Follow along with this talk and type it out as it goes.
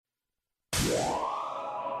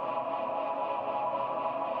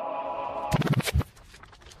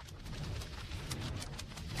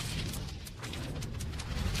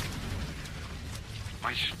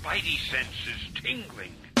spidey senses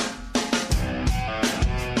tingling.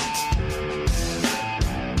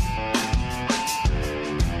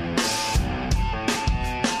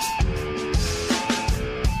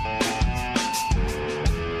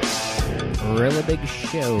 Really big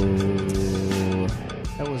show.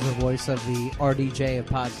 That was the voice of the RDJ of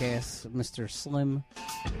podcasts, Mr. Slim.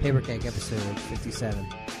 Paper Cake episode 57.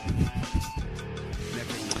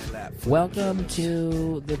 Welcome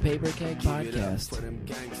to the Paper Keg Podcast.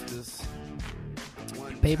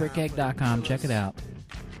 Paperkeg.com, check it out.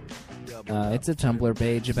 It's a Tumblr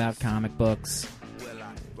page about comic books,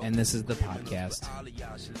 and this is the podcast.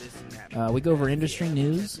 We go over industry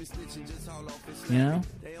news, you know,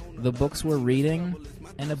 the books we're reading,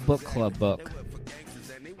 and a book club book.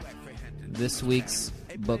 This week's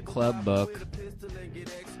book club book,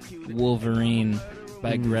 Wolverine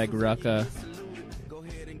by Greg Rucka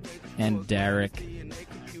and Derek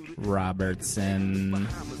Robertson.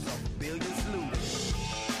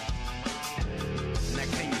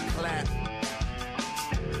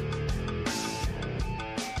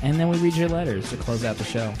 And then we read your letters to close out the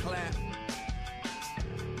show.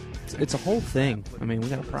 It's a whole thing. I mean, we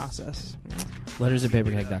got a process. Letters at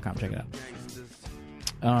paperkeg.com. Check it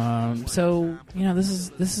out. So, you know, this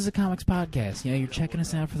is a comics podcast. You know, you're checking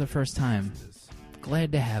us out for the first time.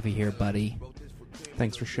 Glad to have you here, buddy.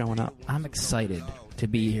 Thanks for showing up. I'm excited to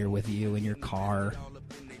be here with you in your car,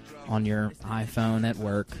 on your iPhone at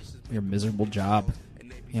work, your miserable job.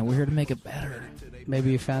 You know, we're here to make it better.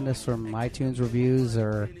 Maybe you found us from iTunes reviews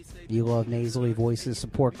or You Love Nasally Voices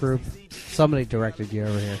support group. Somebody directed you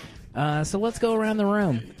over here. So let's go around the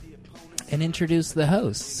room and introduce the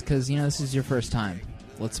hosts, because, you know, this is your first time.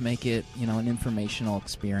 Let's make it, you know, an informational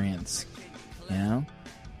experience, you know?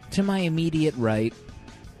 To my immediate right,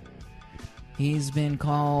 he's been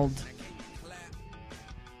called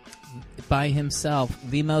by himself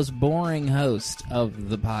the most boring host of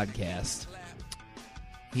the podcast.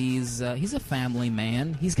 He's a family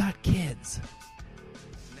man. He's got kids.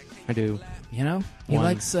 I do. You know? He One.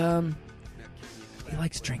 likes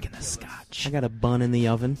drinking the scotch. I got a bun in the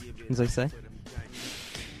oven, as I say.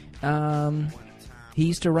 He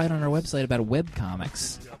used to write on our website about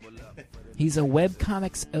webcomics. He's a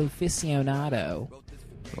webcomics aficionado.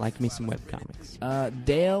 Like me some webcomics.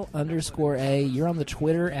 Dale_A. You're on the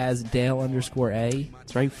Twitter as Dale_A.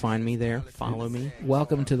 That's right. Find me there. Follow me.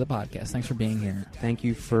 Welcome to the podcast. Thanks for being here. Thank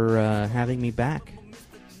you for having me back.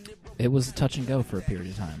 It was touch and go for a period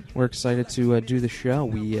of time. We're excited to do the show.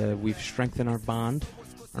 We've strengthened our bond,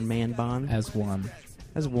 our man bond. As one.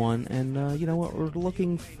 And you know what? We're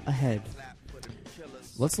looking ahead.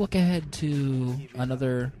 Let's look ahead to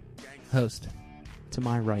another host. To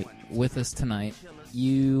my right. With us tonight.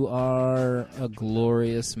 You are a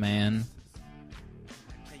glorious man.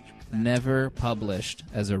 Never published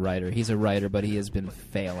as a writer. He's a writer, but he has been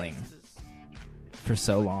failing for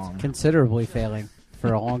so long. Considerably failing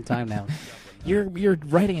for a long time now. You're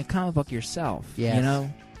writing a comic book yourself. Yes. You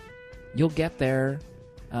know? You'll get there.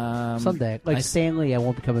 Someday. Like Stanley, I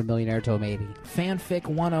won't become a millionaire till I'm 80. Fanfic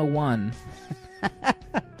 101.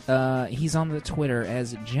 He's on the Twitter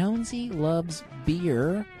as Jonesy Loves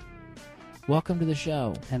Beer. Welcome to the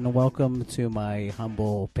show. And welcome to my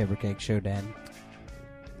humble Paper Cake show den.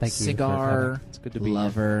 Thank you. Cigar It's good to be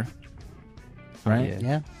lover. Right?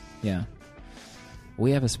 Yeah. Yeah.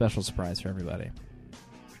 We have a special surprise for everybody.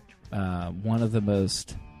 One of the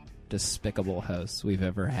most despicable hosts we've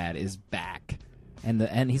ever had is back.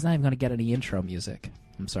 And he's not even going to get any intro music,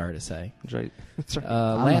 I'm sorry to say. That's right. That's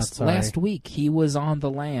right. Last week, he was on the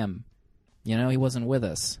lam. You know, he wasn't with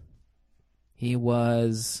us. He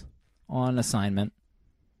was on assignment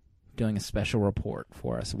doing a special report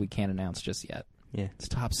for us. We can't announce just yet. Yeah. It's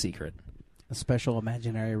top secret. A special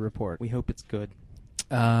imaginary report. We hope it's good.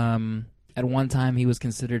 At one time, he was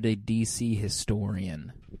considered a DC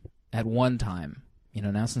historian. At one time. You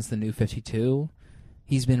know, now since the New 52,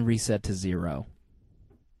 he's been reset to 0.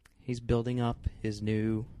 He's building up his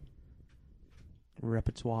new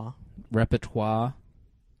repertoire.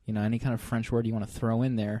 You know, any kind of French word you want to throw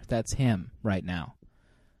in there, that's him right now.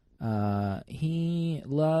 He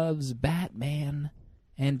loves Batman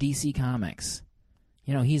and DC Comics.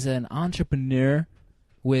 You know, he's an entrepreneur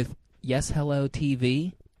with Yes Hello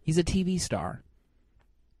TV. He's a TV star.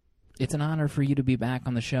 It's an honor for you to be back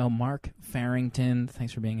on the show. Mark Farrington,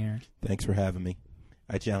 thanks for being here. Thanks for having me.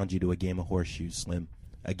 I challenge you to a game of horseshoes, Slim.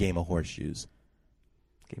 A game of horseshoes.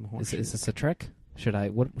 Is this a trick? Should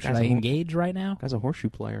I engage right now? Guy's a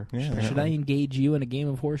horseshoe player. Yeah, Should I engage you in a game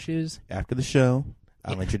of horseshoes? After the show,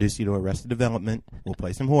 I'll introduce you to Arrested Development. We'll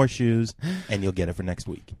play some horseshoes, and you'll get it for next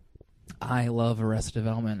week. I love Arrested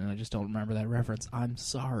Development, and I just don't remember that reference. I'm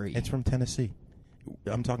sorry. It's from Tennessee.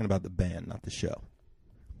 I'm talking about the band, not the show.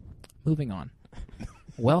 Moving on.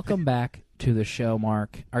 Welcome back to the show,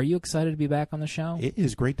 Mark. Are you excited to be back on the show? It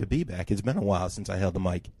is great to be back. It's been a while since I held the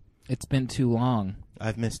mic. It's been too long.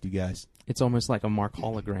 I've missed you guys. It's almost like a Mark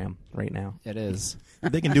hologram right now. It is.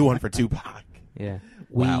 They can do one for Tupac. Yeah.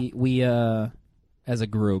 Wow. We as a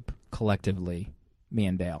group, collectively, me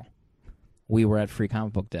and Dale, we were at Free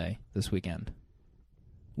Comic Book Day this weekend.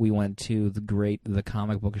 We went to the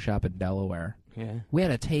comic book shop in Delaware. Yeah. We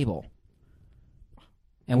had a table,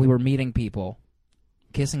 and we were meeting people,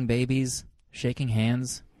 kissing babies, shaking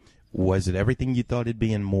hands, Was it everything you thought it'd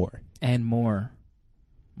be and more? and more.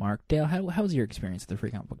 Mark, Dale, how was your experience at the Free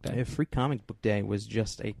Comic Book Day? Free Comic Book Day was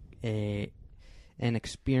just an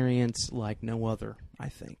experience like no other, I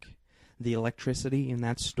think. The electricity in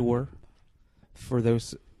that store for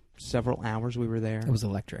those several hours we were there. It was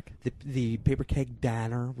electric. The paper keg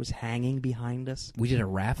banner was hanging behind us. We did a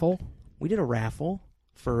raffle. We did a raffle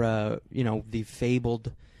for the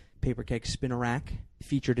fabled paper keg spinner rack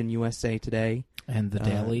featured in USA Today. And the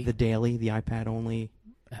Daily. The Daily, the iPad only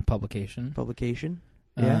publication.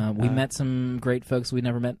 Yeah. We met some great folks we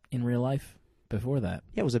never met in real life before that.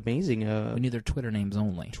 Yeah, it was amazing. We knew their Twitter names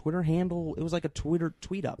only. Twitter handle, it was like a Twitter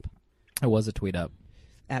tweet up. It was a tweet up.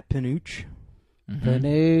 At Panuch. Mm-hmm.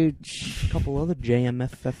 Panuch. A couple other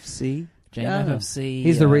JMFFC. JMFFC.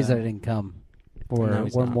 He's the reason I didn't come. No,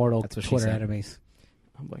 he's We're not. mortal That's what she Twitter said. enemies.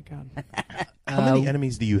 Oh my God. How many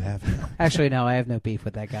enemies do you have now? Actually, no, I have no beef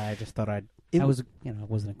with that guy. I just thought I wasn't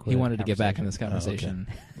included. He wanted to get back in this. this conversation.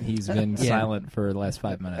 He's been Yeah. silent for the last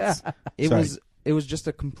 5 minutes. It was just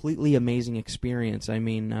a completely amazing experience. I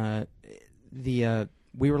mean,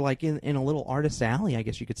 we were like in a little artist alley, I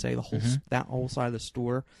guess you could say. The whole that whole side of the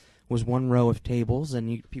store was one row of tables,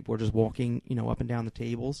 and people were just walking, up and down the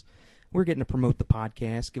tables. We're getting to promote the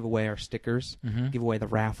podcast, give away our stickers, give away the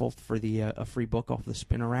raffle for the a free book off the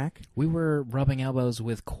spinner rack. We were rubbing elbows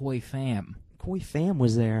with Koi Fam, Koi Fam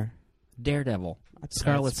was there. Daredevil, That's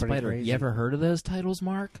Scarlet pretty Spider. crazy. You ever heard of those titles,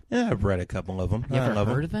 Mark? Yeah, I've read a couple of them. You I ever love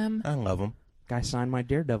heard them. of them? I love them. Guy signed my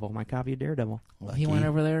copy of Daredevil. He went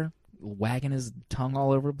over there, wagging his tongue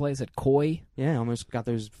all over the place at Koi. Yeah, almost got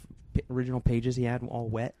those original pages he had all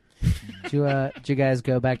wet. Did you guys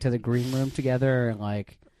go back to the green room together and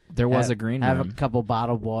There was a green have room. a couple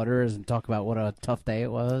bottled waters and talk about what a tough day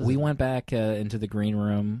it was? We went back into the green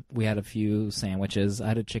room. We had a few sandwiches. I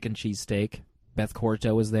had a chicken cheesesteak. Beth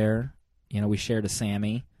Corto was there. We shared a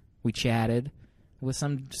Sammy. We chatted with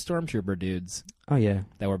some Stormtrooper dudes Oh yeah,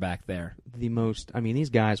 that were back there. these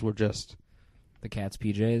guys were just. The Cats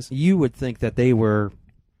PJs. You would think that they were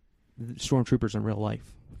stormtroopers in real life.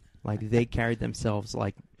 Like, they carried themselves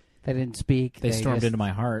like... They didn't speak. They stormed just- into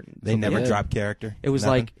my heart. They never did. dropped character. It was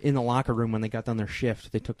Nothing? like in the locker room when they got done their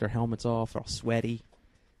shift, they took their helmets off, all sweaty,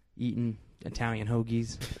 eating Italian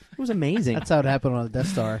hoagies. It was amazing. That's how it happened on the Death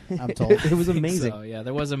Star, I'm told. It was amazing. So, yeah,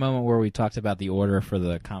 there was a moment where we talked about the order for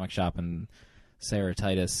the comic shop, and Sarah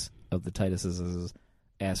Titus of the Tituses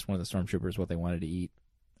asked one of the Stormtroopers what they wanted to eat.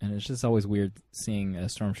 And it's just always weird seeing a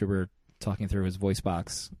Stormtrooper talking through his voice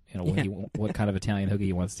box, what kind of Italian hoagie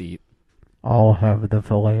he wants to eat. I'll have the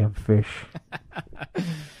fillet of fish.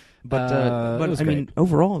 But it was I mean, great.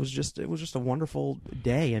 overall, it was just a wonderful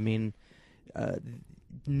day. I mean, a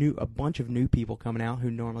bunch of new people coming out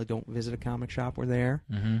who normally don't visit a comic shop were there,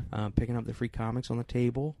 picking up the free comics on the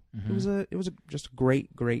table. It was just a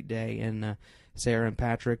great day, and Sarah and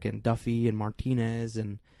Patrick and Duffy and Martinez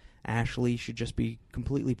and Ashley should just be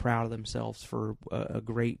completely proud of themselves for a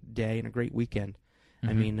great day and a great weekend.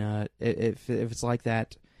 I mean, if it's like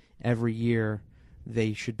that every year,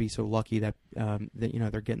 they should be so lucky that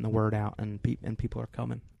they're getting the word out and people are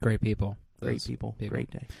coming. Great people. Great Those people. Great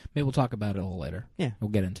day. Maybe we'll talk about it a little later. Yeah. We'll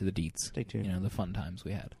get into the deets. Stay tuned. The fun times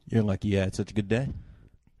we had. You're lucky you had such a good day.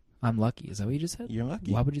 I'm lucky. Is that what you just said? You're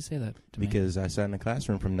lucky. Why would you say that to me? Because I sat in the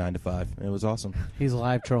classroom from 9 to 5. It was awesome. He's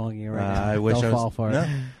live trolling you right now. I wish Don't I was. fall for No, it.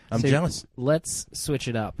 I'm So, jealous. Let's switch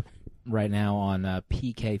it up right now on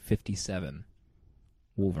PK57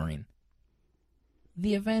 Wolverine.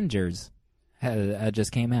 The Avengers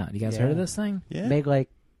just came out. You guys heard of this thing? Yeah. Made like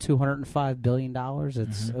 $205 billion.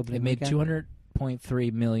 It's opening It made weekend.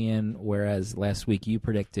 $200.3 million, whereas last week you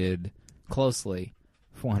predicted closely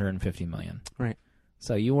 $450 million. Right.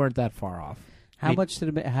 So you weren't that far off. How much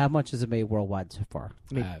has it made worldwide so far?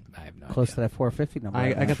 I mean, I have no Close to idea. that 450 number.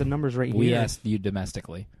 I got the numbers right We here. asked you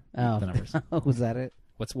domestically Oh. the numbers. Was that it?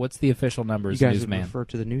 What's the official You numbers, guys would newsman? refer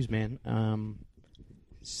to the newsman.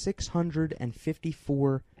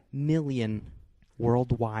 654 million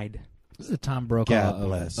worldwide. This is the Tom Brokaw God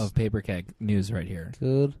bless. of Paper Keg News right here.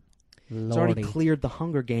 Good. It's already Lordy. cleared the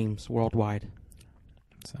Hunger Games worldwide.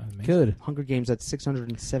 Sounds amazing. Good. Hunger Games at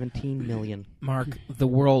 617 million. Mark, the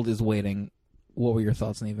world is waiting. What were your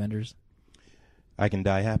thoughts on the Avengers? I Can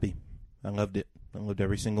Die Happy. I loved it. I loved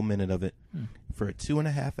every single minute of it. For a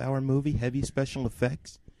 2.5-hour movie, heavy special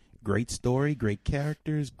effects, great story, great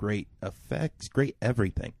characters, great effects, great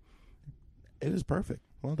everything. It was perfect.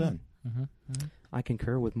 Well done. I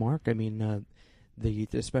concur with Mark. I mean,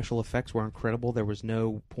 the special effects were incredible. There was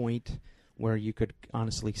no point where you could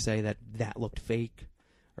honestly say that looked fake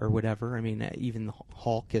or whatever. I mean, even the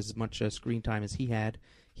Hulk, as much screen time as he had,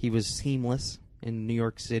 he was seamless in New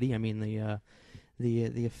York City. I mean, the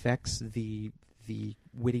effects, the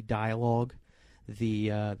witty dialogue,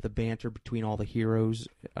 the banter between all the heroes.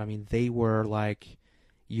 I mean, they were like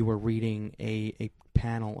you were reading a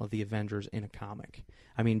panel of the Avengers in a comic.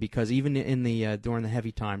 I mean, because even in the during the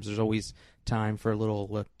heavy times, there's always time for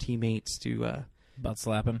little teammates to Butt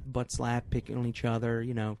slapping. butt slap, picking on each other,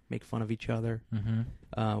 make fun of each other.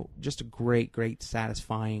 Just a great,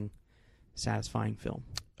 satisfying film.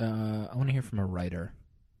 I want to hear from a writer,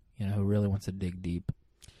 who really wants to dig deep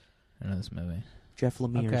into this movie. Jeff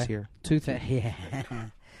Lemire's Okay. here.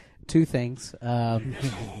 Two things.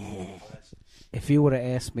 If you would have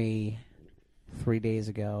asked me 3 days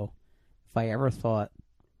ago if I ever thought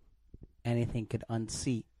anything could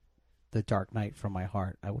unseat The Dark Knight from my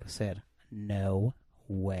heart, I would have said, no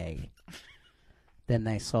way. Then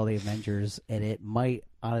I saw The Avengers, and it might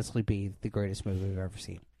honestly be the greatest movie I've ever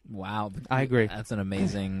seen. Wow. I agree. That's an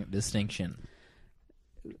amazing distinction.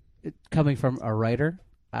 Coming from a writer,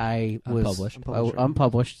 I was Unpublished.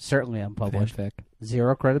 unpublished, certainly unpublished. Fanfic.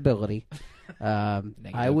 Zero credibility.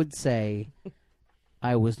 I would say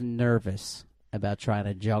I was nervous about trying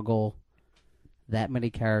to juggle that many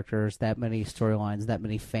characters, that many storylines, that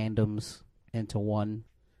many fandoms into one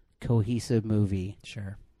cohesive movie.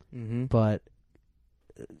 Sure. Mm-hmm. But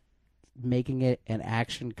making it an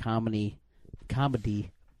action comedy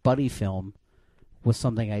buddy film was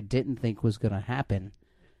something I didn't think was going to happen,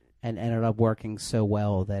 and ended up working so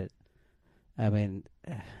well that, I mean,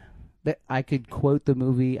 that I could quote the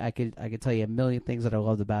movie. I could tell you a million things that I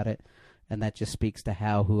loved about it, and that just speaks to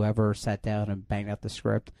how whoever sat down and banged out the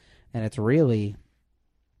script, and it's really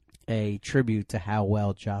a tribute to how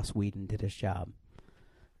well Joss Whedon did his job.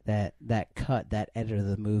 That edit of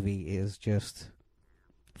the movie is just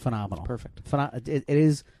phenomenal. Perfect. It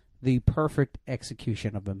is the perfect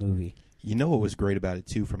execution of a movie. You know what was great about it,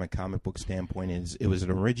 too, from a comic book standpoint, is it was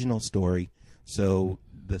an original story, so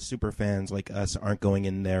the super fans like us aren't going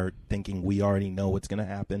in there thinking we already know what's going to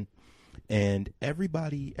happen. And every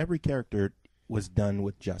character was done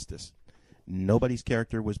with justice. Nobody's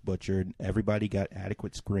character was butchered. Everybody got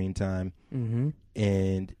adequate screen time. Mm-hmm.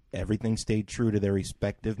 And everything stayed true to their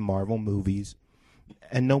respective Marvel movies.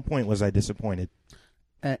 At no point was I disappointed.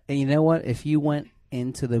 And you know what? If you went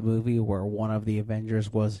into the movie where one of the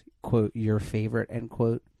Avengers was, quote, your favorite, end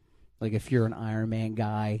quote, like if you're an Iron Man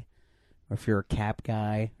guy, or if you're a Cap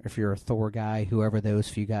guy, or if you're a Thor guy, whoever those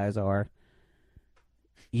few guys are,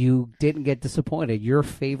 you didn't get disappointed. Your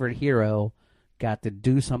favorite hero got to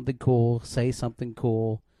do something cool, say something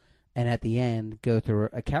cool, and at the end go through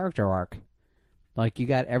a character arc. Like, you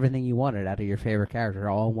got everything you wanted out of your favorite character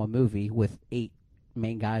all in one movie with 8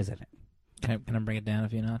 main guys in it. Can I bring it down a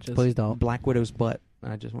few notches? Please don't. Black Widow's butt.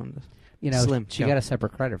 I just wanted to. Slim. She go. got a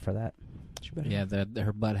separate credit for that. Yeah,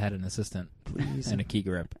 her butt had an assistant Please. and a key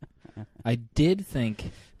grip. I did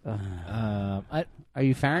think. Are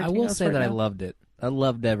you Farrington? I will say that I now? loved it. I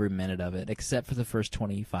loved every minute of it, except for the first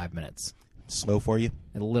 25 minutes. Slow for you?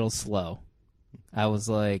 A little slow. I was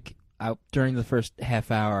like, during the first half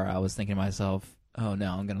hour, I was thinking to myself, oh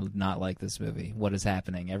no, I'm going to not like this movie. What is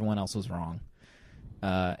happening? Everyone else was wrong.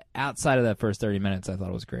 Outside of that first 30 minutes, I thought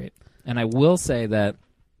it was great. And I will say that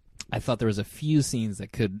I thought there was a few scenes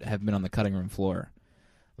that could have been on the cutting room floor.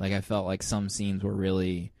 Like, I felt like some scenes were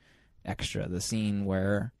really extra. The scene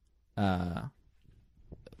where,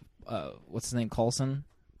 what's his name, Coulson,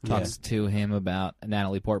 talks to him about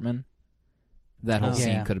Natalie Portman. That whole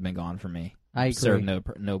scene could have been gone for me. I agree. Served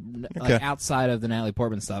like, outside of the Natalie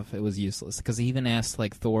Portman stuff, it was useless. Because he even asked,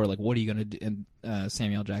 like, Thor, like, what are you going to do? And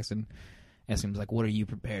Samuel Jackson asked him, like, what are you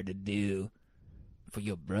prepared to do for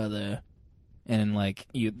your brother? And, like,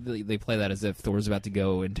 they play that as if Thor's about to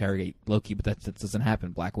go interrogate Loki, but that doesn't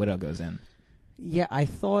happen. Black Widow goes in. Yeah, I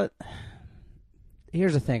thought...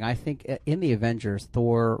 Here's the thing. I think in the Avengers,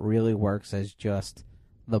 Thor really works as just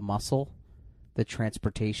the muscle, the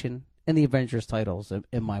transportation, in the Avengers titles,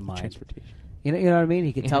 in my mind. Transportation. You know what I mean?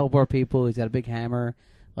 He can teleport people. He's got a big hammer.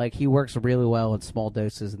 Like, he works really well in small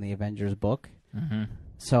doses in the Avengers book. Mm-hmm.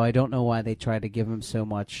 So I don't know why they tried to give him so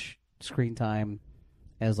much screen time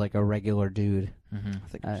as like a regular dude. Mm-hmm. I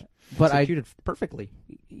think But I, executed perfectly.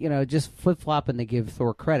 just flip flopping to give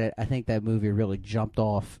Thor credit. I think that movie really jumped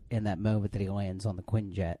off in that moment that he lands on the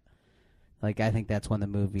Quinjet. Like I think that's when the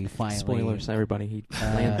movie finally. Spoilers, everybody. He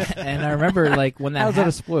landed. And I remember like when that How's that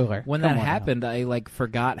a spoiler? when Come that on happened, I like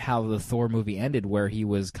forgot how the Thor movie ended, where he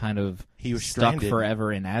was kind of He was stuck stranded.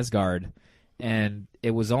 forever in Asgard, and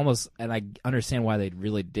it was almost. And I understand why they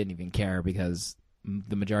really didn't even care, because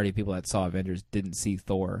the majority of people that saw Avengers didn't see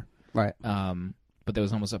Thor. Right. But there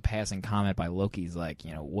was almost a passing comment by Loki's like,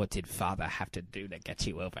 what did Father have to do to get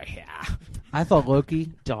you over here? I thought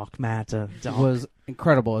Loki Dark Matter. was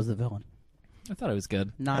incredible as the villain. I thought it was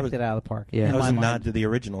good. Knocked it out of the park. Yeah. in That was my a mind. nod to the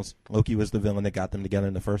originals. Loki was the villain that got them together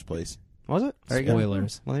in the first place. Was it? There you go.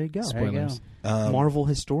 Spoilers. Well, there you go. There you go. Spoilers. Marvel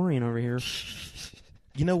historian over here.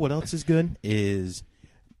 You know what else is good is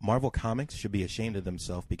Marvel Comics should be ashamed of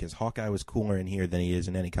themselves because Hawkeye was cooler in here than he is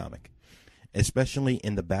in any comic. Especially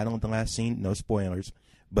in the battle at the last scene, no spoilers,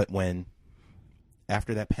 but when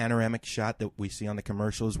after that panoramic shot that we see on the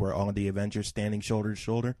commercials where all of the Avengers standing shoulder to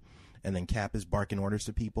shoulder and then Cap is barking orders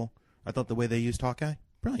to people, I thought the way they used Hawkeye,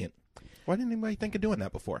 brilliant. Why didn't anybody think of doing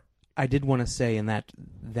that before? I did want to say in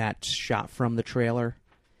that shot from the trailer,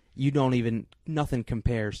 nothing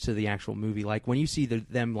compares to the actual movie. Like when you see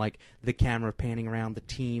them like the camera panning around the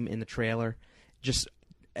team in the trailer, just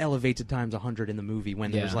elevates it times 100 in the movie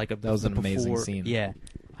when Yeah, there's like that was an amazing scene. Yeah.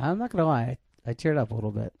 I'm not gonna lie. I teared up a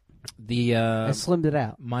little bit. The I slimmed it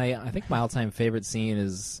out. I think my all-time favorite scene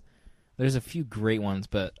is, there's a few great ones,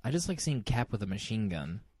 but I just like seeing Cap with a machine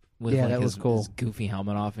gun. With Yeah, like that was cool. his goofy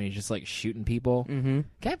helmet off, and he's just like shooting people. Mm-hmm.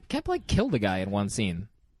 Cap like killed a guy in one scene.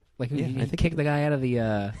 Like Yeah, he I think- kicked the guy out of the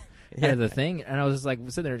out of the thing, and I was just like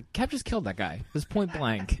sitting there. Cap just killed that guy. It was point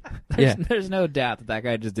blank. There's no doubt that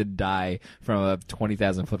guy just did die from a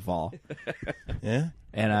 20,000-foot fall, Yeah?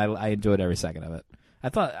 and I enjoyed every second of it. I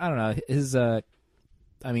thought, I don't know, his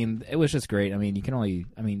it was just great.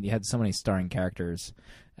 You had so many starring characters.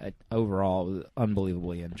 Overall, it was an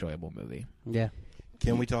unbelievably enjoyable movie. Yeah.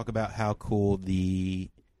 Can we talk about how cool the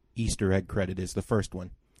Easter egg credit is, the first one?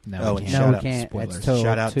 No, Oh, we and can't. shout No, we out- can't. Spoilers. It's total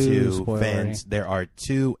Shout out too to spoilery. fans. There are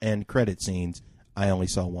 2 end credit scenes. I only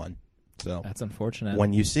saw one. So That's unfortunate.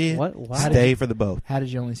 when you see it, What? Why stay for the both. How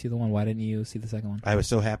did you only see the one? Why didn't you see the second one? I was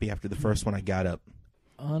so happy after the first one I got up.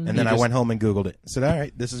 And You then I just- went home and Googled it. Said, all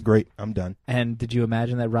right, this is great. I'm done. And did you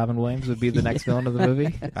imagine that Robin Williams would be the next villain of the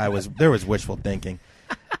movie? There was wishful thinking.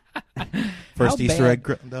 First How Easter bad-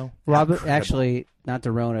 egg, though. Robin, Incredible. actually, not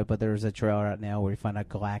to ruin it, but there's a trailer out now where you find out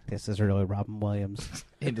Galactus is really Robin Williams.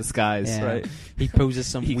 In disguise. Yeah. Right. He poses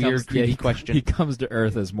some He weird, comes, creepy he, question. He comes to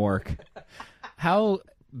Earth as Mork. How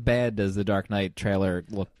bad does the Dark Knight trailer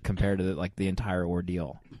look compared to the entire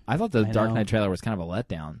ordeal? I thought the I Dark know. Knight trailer was kind of a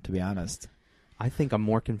letdown, to be honest. I think I'm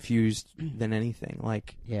more confused than anything.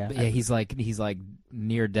 Like, Yeah. But yeah, he's like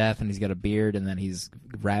near death, and he's got a beard, and then he's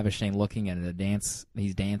ravishing looking at a dance.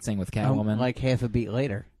 He's dancing with Catwoman. Like half a beat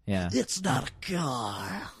later. yeah, It's not a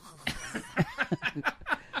car.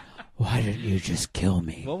 Why didn't you just kill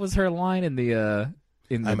me? what was her line in the?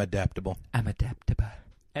 I'm adaptable. I'm adaptable.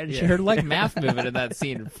 And her mouth movement in that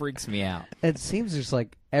scene freaks me out. It seems just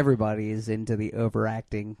like everybody is into the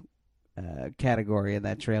overacting category in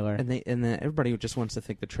that trailer. and then everybody just wants to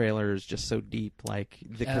think the trailer is just so deep, like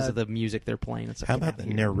because of the music they're playing. It's like, How get about out the of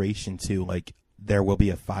here. narration, too? Like, there will be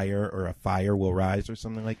a fire or a fire will rise or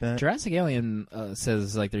something like that? Jurassic Alien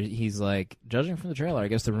says he's like, judging from the trailer, I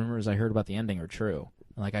guess the rumors I heard about the ending are true.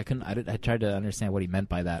 Like I tried to understand what he meant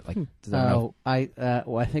by that. Like, does that know? I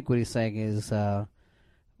think what he's saying is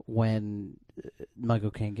when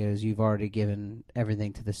Michael Caine goes, "You've already given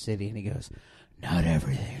everything to the city," and he goes, "Not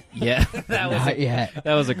everything." Yeah, that was Not yet.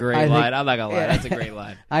 that was a great I think- line. I'm not gonna lie, yeah. that's a great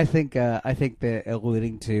line. I think they're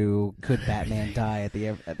alluding to could Batman die at the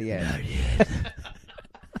end.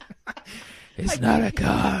 It's not a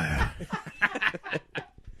car.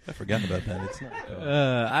 I forgot about that. It's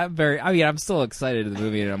not. I'm still excited to the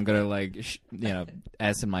movie, and I'm gonna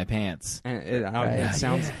ass in my pants. And it Right.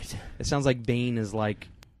 sounds like Bane is like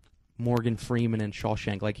Morgan Freeman in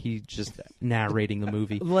Shawshank, like he's just narrating the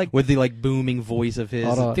movie, Like- with the like booming voice of his.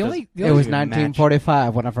 Hold on. The only It was even match.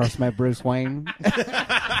 1945 when I first met Bruce Wayne.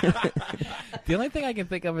 The only thing I can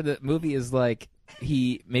think of in the movie is like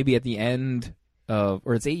he maybe at the end of,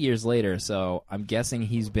 or it's 8 years later, so I'm guessing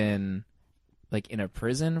he's been like in a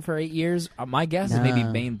prison for 8 years. My guess is maybe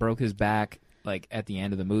No. Bane broke his back like at the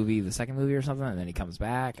end of the movie, the second movie or something, and then he comes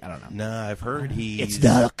back. I don't know. No, I've heard he's...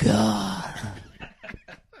 a car.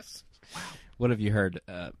 What have you heard,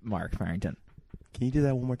 Mark Farrington? Can you do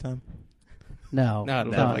that one more time? No, No,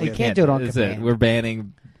 no, we we can't do it on That's it. command. We're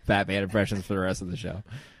banning Batman impressions for the rest of the show.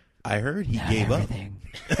 I heard he gave up.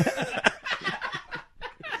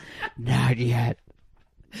 Not yet.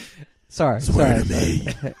 Sorry.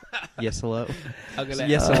 Yes, hello. gonna-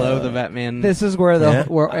 Yes, hello. The Batman. This is where Yeah.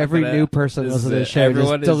 where every new person This listens is to the it. show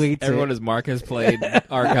Everyone just is, deletes everyone it. is Mark has played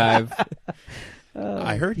archive.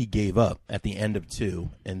 I heard he gave up at the end of 2,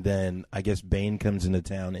 and then I guess Bane comes into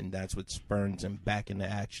town, and that's what spurns him back into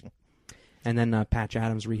action. And then Patch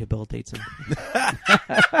Adams rehabilitates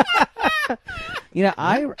him. You know,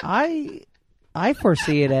 I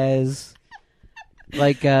foresee it as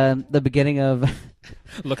like the beginning of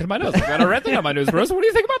Look at my nose. I've got a red thing on my nose, Bruce. What do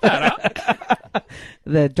you think about that, huh?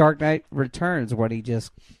 the Dark Knight Returns, when he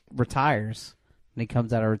just retires and he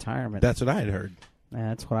comes out of retirement. That's what I had heard.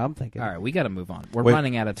 That's what I'm thinking. All right, we got to move on. We're Wait.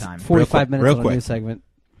 running out of time. 45 minutes real on a quick. new segment.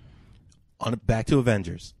 Back to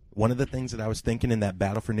Avengers. One of the things that I was thinking in that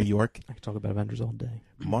battle for New York, I could talk about Avengers all day.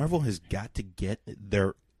 Marvel has got to get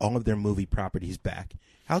all of their movie properties back.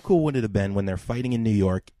 How cool would it have been when they're fighting in New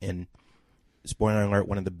York and, spoiler alert,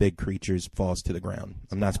 one of the big creatures falls to the ground?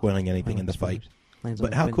 I'm not spoiling anything in the fight.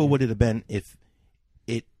 But how cool would it have been if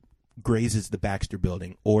it grazes the Baxter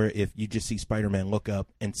Building, or if you just see Spider-Man look up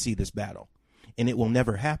and see this battle? And it will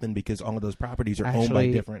never happen because all of those properties are owned by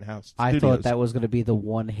Actually, different house I studios. thought that was going to be the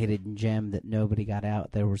one hidden gem that nobody got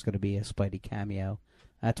out. There was going to be a Spidey cameo.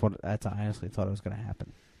 I honestly thought it was going to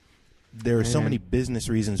happen. There are so Man. many business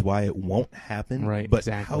reasons why it won't happen. Right, But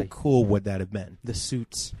exactly. how cool would that have been? The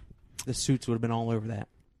suits would have been all over that.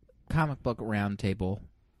 Comic book roundtable.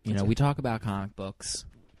 You That's know, it. we talk about comic books.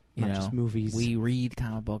 You Not know, just movies. we read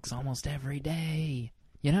comic books almost every day.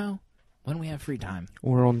 You know, when we have free time,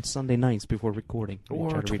 Or on Sunday nights before recording. We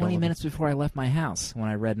try or to read 20 all of minutes before I left my house when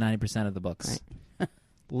I read 90% of the books.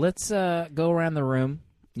 Let's go around the room.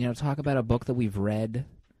 You know, talk about a book that we've read.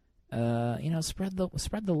 You know, spread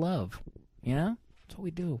the love. You know, that's what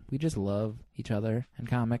we do. We just love each other and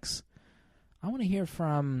comics. I want to hear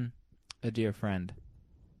from a dear friend,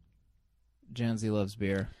 Jonesy Loves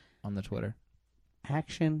Beer, on the Twitter.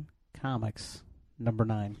 Action Comics number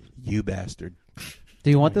 9. You bastard. Do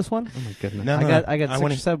you want this one? Oh my goodness. No, I got 6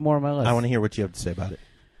 wanna, or 7 more on my list. I want to hear what you have to say about it.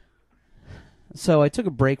 So I took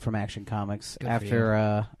a break from Action Comics Good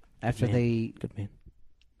for after Man. they Good man.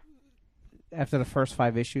 after the first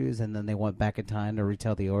 5 issues, and then they went back in time to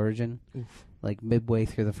retell the origin. Oof. Like midway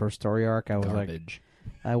through the first story arc, I was Garbage.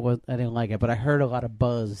 I didn't like it, but I heard a lot of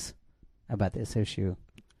buzz about this issue,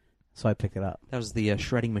 so I picked it up. That was the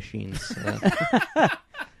shredding machines.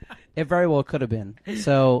 It very well could have been.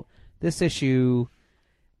 So this issue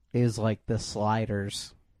is like the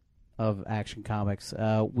sliders of Action Comics.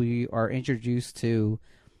 We are introduced to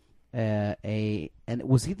and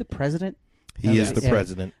was he the president? He is the Yeah.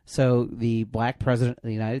 president. So the black president of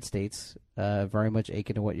the United States, very much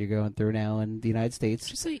akin to what you're going through now in the United States.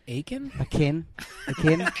 Did you say Aiken? Akin.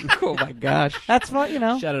 Oh my gosh. That's what, you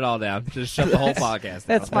know. Shut it all down. Just shut the whole podcast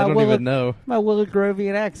down. That's my know. my Willard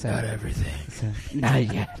Grovian accent. everything.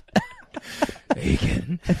 Not yet.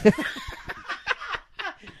 Aiken.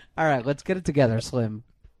 All right, let's get it together, Slim.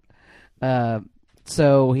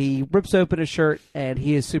 So he rips open his shirt, and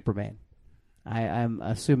he is Superman. I'm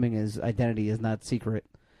assuming his identity is not secret.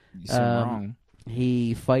 You seem wrong.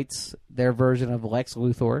 He fights their version of Lex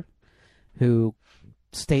Luthor, who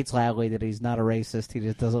states loudly that he's not a racist. He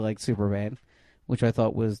just doesn't like Superman, which I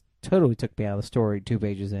thought was totally took me out of the story 2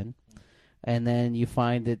 pages in. And then you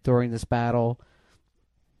find that during this battle,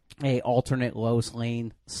 a alternate Lois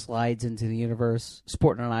Lane slides into the universe,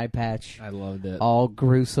 sporting an eye patch, I loved it. all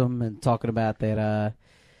gruesome, and talking about that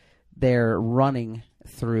they're running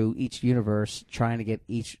through each universe trying to get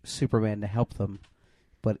each Superman to help them,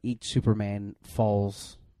 but each Superman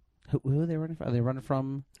falls. Who are they running from? Are they running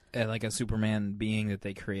from? Like a Superman being that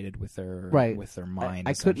they created with their Right. with their mind.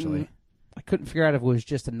 I essentially. couldn't figure out if it was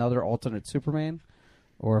just another alternate Superman,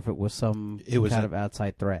 or if it was some kind of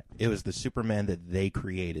outside threat. It was the Superman that they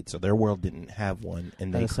created, so their world didn't have one,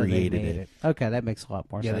 and they So created made it. Okay, that makes a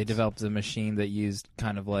lot more Yeah, sense. they developed a machine that used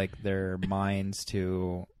kind of like their minds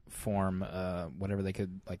to form whatever they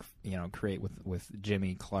could create with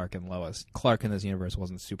Jimmy, Clark, and Lois. Clark in this universe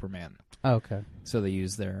wasn't Superman, Okay. so they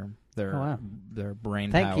used their Oh, wow. their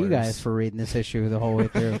brain Thank powers. you guys for reading this issue the whole way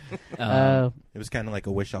through. It was kind of like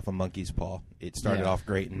a wish off a monkey's paw. It started Yeah. off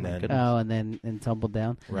great, and then and tumbled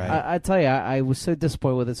down. right. I tell you, I was so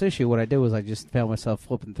disappointed with this issue. What I did was I just found myself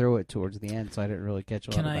flipping through it towards the end, so I didn't really catch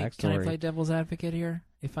a lot of backstory. Can I play devil's advocate here,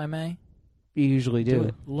 if I may? You usually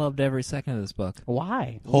do. Loved every second of this book.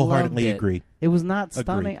 Why? Wholeheartedly loved it. agree. It was not Agreed.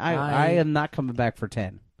 stunning. I I am not coming back for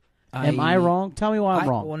 10. Am I wrong? Tell me why I'm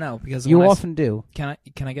wrong. Well, no, because You when I often do. Can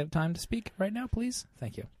I get time to speak right now, please?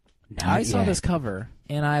 Thank you. Not I saw yet. this cover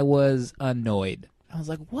and I was annoyed. I was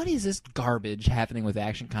like, what is this garbage happening with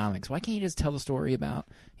Action Comics? Why can't you just tell the story about,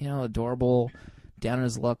 adorable, down in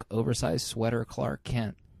his luck, oversized sweater Clark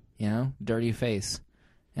Kent, dirty face?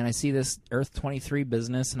 And I see this Earth 23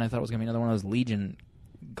 business, and I thought it was going to be another one of those Legion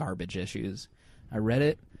garbage issues. I read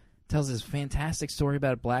it. It tells this fantastic story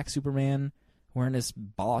about a black Superman wearing this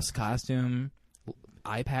boss costume.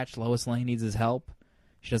 Eye patch Lois Lane needs his help.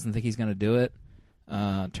 She doesn't think he's going to do it.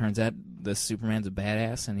 Turns out this Superman's a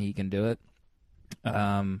badass, and he can do it.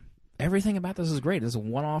 Everything about this is great. This is a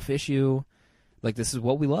one-off issue. Like, this is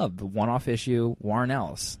what we love. The one-off issue, Warren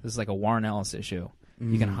Ellis. This is like a Warren Ellis issue.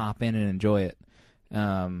 You can hop in and enjoy it.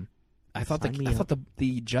 I thought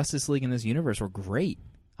the Justice League in this universe were great.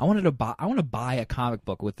 I want to buy a comic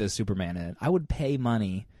book with this Superman in it. I would pay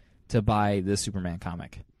money to buy this Superman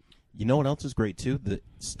comic. You know what else is great too? The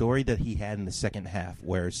story that he had in the second half,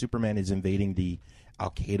 where Superman is invading the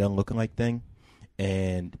Al-Qaeda lookalike thing,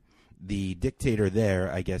 and the dictator there,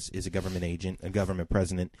 I guess, is a government agent, a government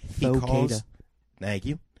president. Thank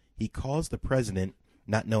you. He calls the president,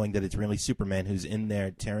 not knowing that it's really Superman who's in there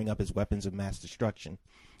tearing up his weapons of mass destruction.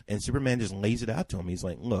 And Superman just lays it out to him. He's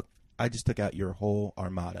like, look, I just took out your whole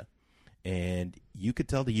armada. And you could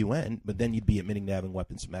tell the UN, but then you'd be admitting to having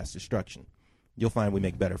weapons of mass destruction. You'll find we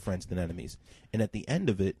make better friends than enemies. And at the end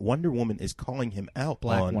of it, Wonder Woman is calling him out.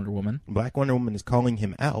 Black Wonder Woman is calling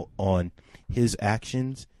him out on his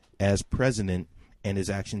actions as president and his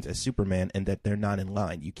actions as Superman, and that they're not in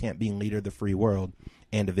line. You can't be leader of the free world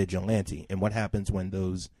and a vigilante. And what happens when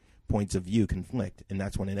those points of view conflict? And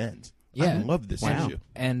that's when it ends. Yeah. I love this issue.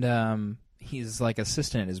 And he's like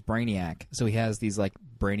assistant is Brainiac, so he has these like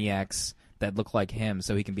Brainiacs that look like him,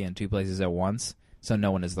 so he can be in two places at once, so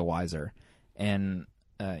no one is the wiser. And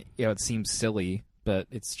it seems silly, but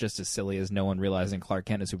it's just as silly as no one realizing Clark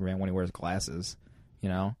Kent is Superman when he wears glasses,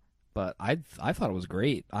 But I thought it was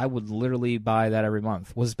great. I would literally buy that every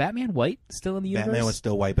month. Was Batman white still in the universe? Batman was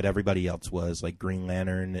still white, but everybody else was, like Green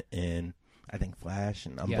Lantern and I think Flash,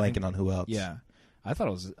 and I'm blanking on who else. Yeah, I thought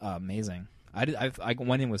it was amazing. I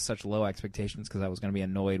went in with such low expectations because I was going to be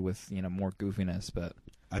annoyed with more goofiness, but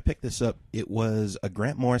I picked this up. It was a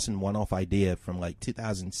Grant Morrison one-off idea from like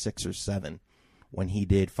 2006 or 7 when he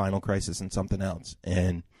did Final Crisis and something else,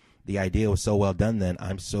 and the idea was so well done. Then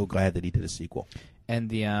I'm so glad that he did a sequel. And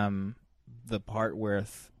the part where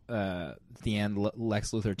at the end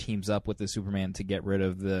Lex Luthor teams up with the Superman to get rid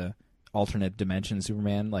of the alternate dimension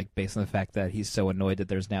Superman, like based on the fact that he's so annoyed that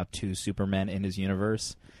there's now two Supermen in his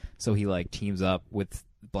universe, so he like teams up with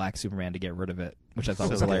Black Superman to get rid of it, which I thought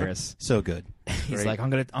was hilarious. So good. He's like, I'm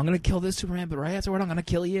gonna kill this Superman, but right afterward I'm gonna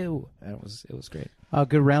kill you. And it was great. Oh,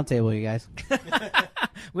 good round table, you guys.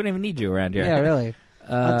 We don't even need you around here. Yeah, really.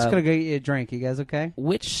 I'm just gonna go get you a drink. You guys okay?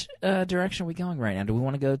 Which direction are we going right now? Do we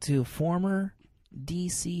want to go to former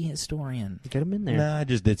DC historian? Get him in there. Nah, I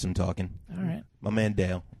just did some talking. All right. My man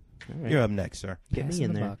Dale. All right. You're up next, sir. Get me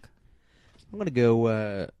in there. Buck. I'm going to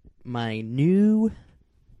go my new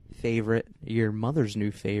favorite, your mother's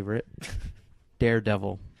new favorite,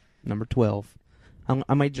 Daredevil, number 12.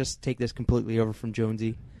 I might just take this completely over from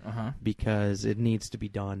Jonesy because it needs to be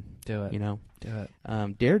done. Do it. Do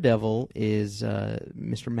it. Daredevil is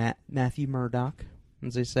Mr. Matthew Murdock,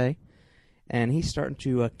 as they say, and he's starting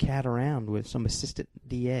to cat around with some assistant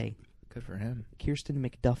DA. Good for him. Kirsten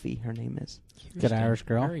McDuffie, her name is. Good Irish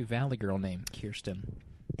girl. Very Valley girl name, Kirsten.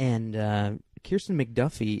 And Kirsten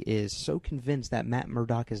McDuffie is so convinced that Matt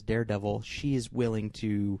Murdock is Daredevil, she is willing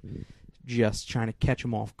to just trying to catch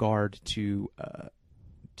him off guard to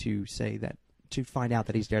say that, to find out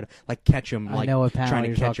that he's Daredevil, like catch him, like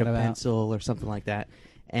trying to catch a pencil or something like that.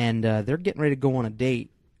 And they're getting ready to go on a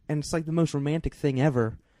date, and it's like the most romantic thing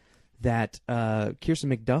ever. That Kirsten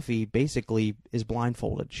McDuffie basically is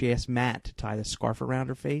blindfolded. She asks Matt to tie the scarf around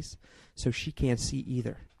her face so she can't see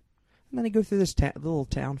either. And then they go through this little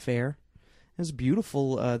town fair. It's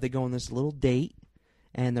beautiful. They go on this little date,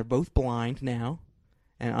 and they're both blind now.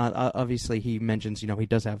 And obviously he mentions, he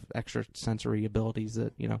does have extra sensory abilities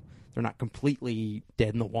that, they're not completely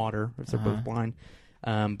dead in the water if they're both blind.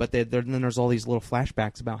 But then there's all these little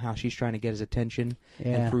flashbacks about how she's trying to get his attention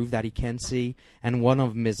and prove that he can see. And one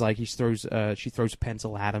of them is like she throws a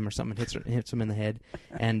pencil at him or something, and hits him in the head.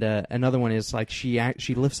 And another one is like she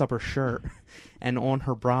lifts up her shirt, and on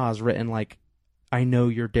her bra is written like, "I know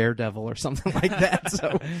you're Daredevil" or something like that.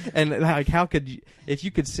 So, and like, if you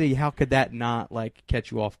could see, how could that not like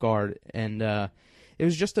catch you off guard? And it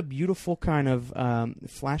was just a beautiful kind of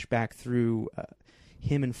flashback through.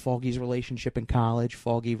 Him and Foggy's relationship in college.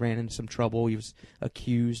 Foggy ran into some trouble. He was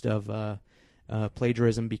accused of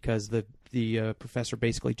plagiarism because the professor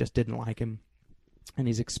basically just didn't like him, and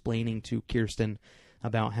he's explaining to Kirsten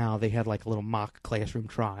about how they had like a little mock classroom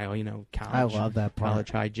trial, college. I love that part.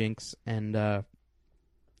 College hijinks, and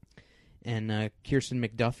Kirsten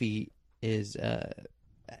McDuffie is.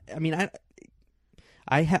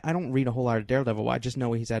 I don't read a whole lot of Daredevil. I just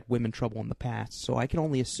know he's had women trouble in the past, so I can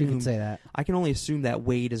only You assume. can say that. I can only assume that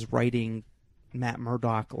Wade is writing Matt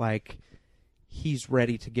Murdock like he's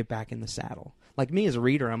ready to get back in the saddle. Like me as a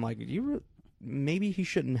reader, I'm like, maybe he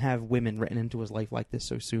shouldn't have women written into his life like this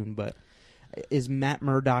so soon. But is Matt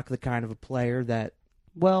Murdock the kind of a player that?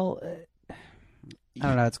 Well, I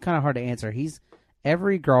don't know. It's kind of hard to answer.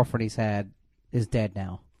 Every girlfriend he's had is dead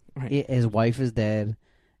now. Right. His wife is dead,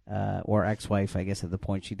 or ex-wife, I guess, at the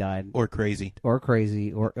point she died, Or crazy. or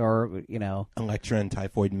crazy, or Electra and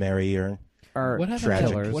Typhoid Mary or What happened? Tragic.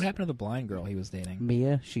 killers. To the blind girl he was dating?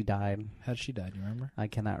 Mia, she died. How'd she die? Do you remember? I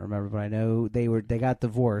cannot remember, but I know they got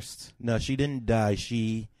divorced. No, she didn't die.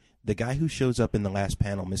 The guy who shows up in the last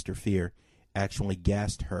panel, Mr. Fear, actually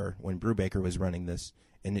gassed her when Brubaker was running this,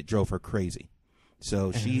 and it drove her crazy.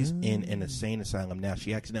 So she's in an insane asylum now.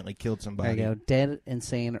 She accidentally killed somebody. There you go. Dead,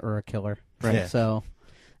 insane, or a killer. Right. Yeah. So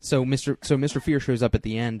Mr. Fear shows up at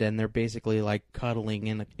the end, and they're basically like cuddling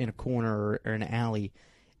in a corner or an alley,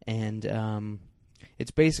 and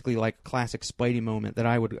it's basically like a classic Spidey moment that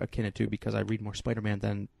I would akin it to because I read more Spider-Man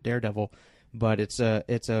than Daredevil, but it's a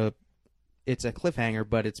cliffhanger,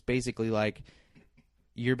 but it's basically like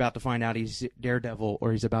you're about to find out he's Daredevil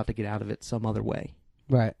or he's about to get out of it some other way.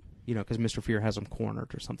 right. Because Mr. Fear has him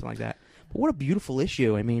cornered or something like that. But what a beautiful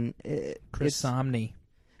issue. I mean, Chris Somney.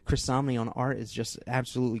 Chris Somney on art is just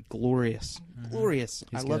absolutely glorious. Glorious.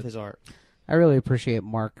 He's I love good. his art. I really appreciate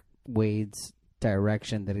Mark Wade's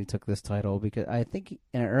direction that he took this title because I think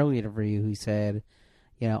in an early interview he said,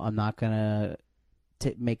 I'm not gonna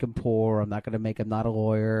make him poor. I'm not gonna make him not a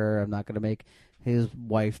lawyer. I'm not gonna make his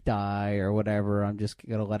wife die or whatever. I'm just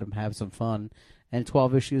gonna let him have some fun. And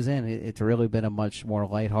 12 issues in, it's really been a much more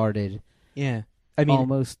lighthearted, Yeah. I mean,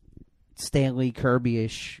 almost Stanley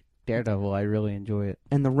Kirby-ish Daredevil. I really enjoy it.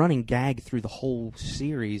 and the running gag through the whole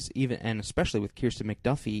series, even and especially with Kirsten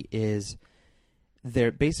McDuffie, is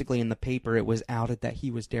there basically in the paper it was outed that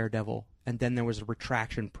he was Daredevil, and then there was a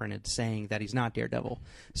retraction printed saying that he's not Daredevil.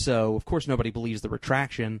 So of course nobody believes the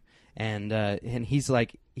retraction, and he's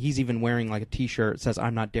even wearing like a T-shirt that says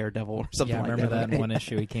 "I'm not Daredevil" or something Yeah, I like remember that that. in one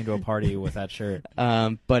issue. He came to a party with that shirt.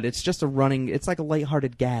 But it's just it's like a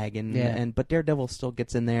lighthearted gag, but Daredevil still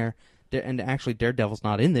gets in there, and actually Daredevil's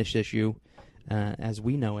not in this issue, as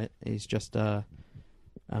we know it. He's just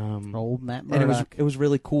Old Matt and Murdock. it was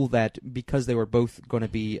really cool that because they were both going to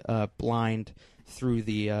be blind through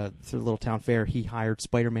the little town fair, he hired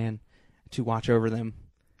Spider-Man to watch over them,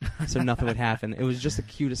 so nothing would happen. It was just the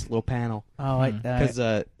cutest little panel because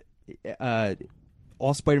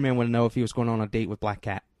all Spider-Man would know if he was going on a date with Black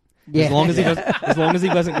Cat. Yeah. As long as he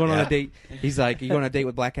wasn't going on a date, he's like, "You going on a date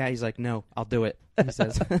with Black Cat?" He's like, "No, I'll do it." He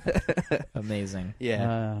says, Amazing.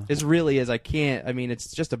 "Yeah, it really is."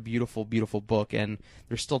 It's just a beautiful, beautiful book, and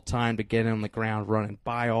there's still time to get on the ground running.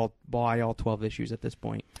 Buy all 12 issues at this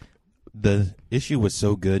point. The issue was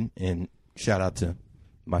so good, and shout out to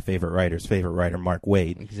my favorite writer, Mark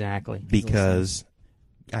Waid, Exactly. because,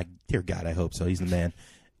 dear God, I hope so. He's the man.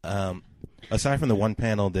 Aside from the one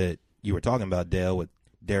panel that you were talking about, Dale, with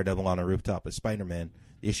Daredevil on a rooftop with Spider-Man,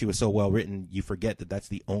 the issue was so well written, you forget that that's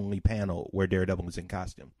the only panel where Daredevil was in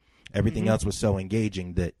costume. Everything else was so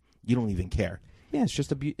engaging that you don't even care. Yeah, it's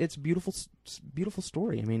just it's beautiful, beautiful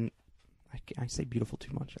story. I mean, I say beautiful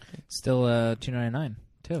too much. I think. Still $2.99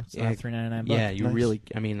 too. It's not a $3.99 book. Yeah, you Nice. really.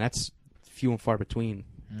 I mean, that's few and far between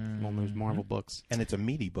on those Marvel books. And it's a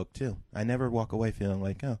meaty book, too. I never walk away feeling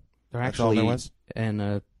like, They're that's all actually there was?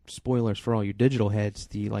 and spoilers for all you digital heads.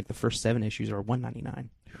 The first 7 issues are $1.99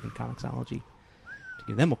 in Comixology. To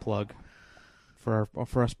give them a plug for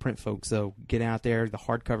us print folks, though, get out there. The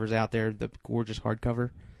hardcover's out there. The gorgeous hardcover.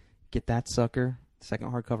 Get that sucker. The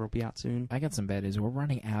second hardcover will be out soon. I got some bad news. We're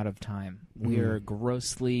running out of time. We're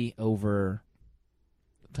grossly over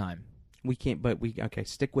time. We can't, but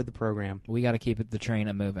stick with the program. We got to keep the train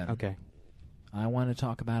a moving. Okay. I want to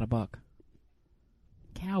talk about a book.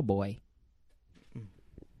 Cowboy.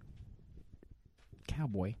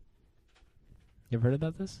 Cowboy. You ever heard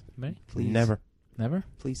about this? Anybody? Please. Never. Never?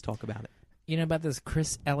 Please talk about it. You know about this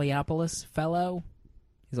Chris Eliopoulos fellow?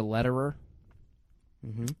 He's a letterer.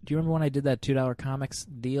 Mm-hmm. Do you remember when I did that $2 comics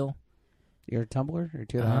deal? Your Tumblr or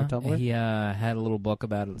 $2 Tumblr? He had a little book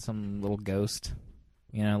about it, some little ghost,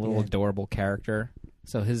 a little adorable character.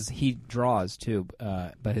 So he draws too,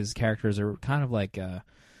 but his characters are kind of like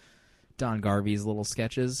Don Garvey's little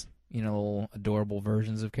sketches, little adorable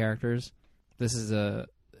versions of characters. This is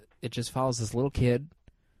it just follows this little kid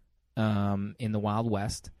in the Wild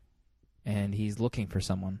West, and he's looking for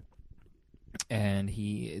someone. And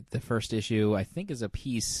the first issue, I think, is a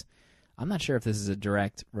piece. I'm not sure if this is a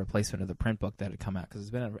direct replacement of the print book that had come out, because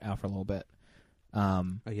it's been out for a little bit.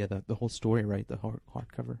 Oh yeah, the whole story, right? The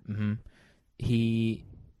hardcover. Mm-hmm. He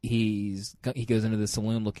goes into the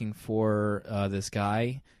saloon looking for this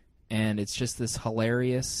guy, and it's just this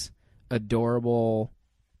hilarious, adorable,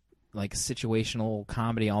 like situational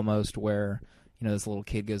comedy almost, where this little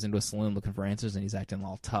kid goes into a saloon looking for answers, and he's acting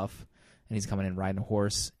all tough, and he's coming in riding a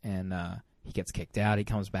horse, and he gets kicked out. He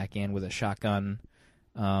comes back in with a shotgun,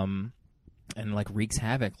 and like wreaks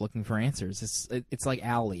havoc looking for answers. It's like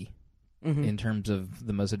Owly. Mm-hmm. In terms of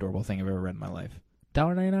the most adorable thing I've ever read in my life.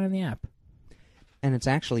 $1.99 in the app. And it's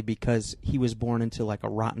actually because he was born into like a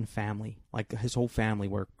rotten family. Like his whole family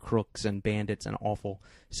were crooks and bandits and awful.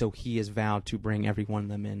 So he has vowed to bring every one of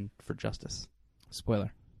them in for justice.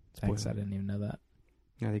 Spoiler. Thanks, I didn't even know that.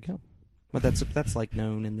 There you go. But that's like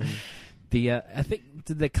known in the... I think,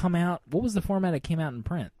 did they come out... What was the format it came out in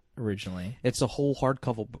print originally? It's a whole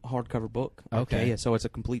hardcover book. Okay. Yeah, so it's a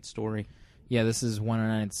complete story. Yeah, this is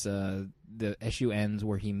 109. It's the issue ends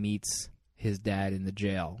where he meets his dad in the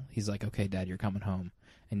jail. He's like, "Okay, Dad, you're coming home,"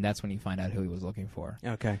 and that's when you find out who he was looking for.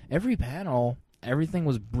 Okay. Every panel, everything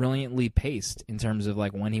was brilliantly paced in terms of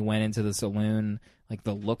like when he went into the saloon, like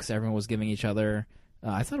the looks everyone was giving each other.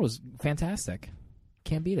 I thought it was fantastic.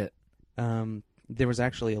 Can't beat it. There was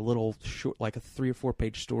actually a little short, like a 3 or 4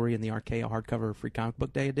 page story in the Archaea hardcover Free Comic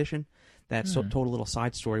Book Day edition that told a little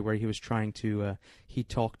side story where he was trying to, he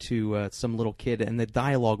talked to some little kid, and the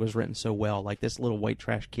dialogue was written so well. Like this little white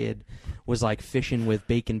trash kid was like fishing with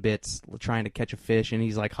bacon bits, trying to catch a fish, and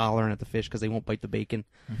he's like hollering at the fish because they won't bite the bacon.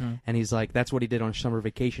 Mm-hmm. And he's like, that's what he did on summer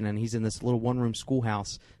vacation, and he's in this little one-room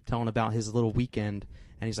schoolhouse telling about his little weekend.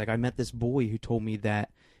 And he's like, I met this boy who told me that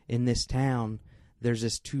in this town there's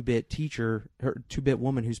this 2-bit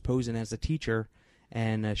woman who's posing as a teacher,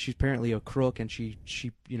 and she's apparently a crook, and she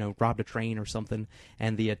robbed a train or something,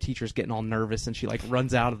 and the teacher's getting all nervous, and she like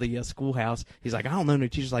runs out of the schoolhouse. He's like, I don't know no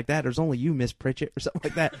teachers like that. There's only you, Miss Pritchett, or something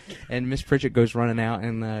like that. And Miss Pritchett goes running out,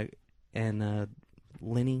 and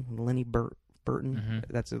Lenny Burton, mm-hmm.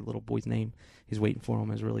 That's a little boy's name. He's waiting for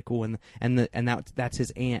him. Is really cool, and that's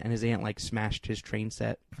his aunt, and his aunt like smashed his train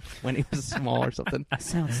set when he was small or something. That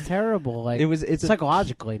sounds terrible. Like it's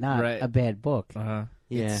psychologically not right. a bad book.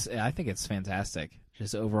 Yeah, I think it's fantastic.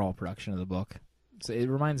 Just overall production of the book. So it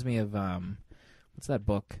reminds me of what's that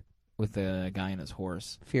book with the guy and his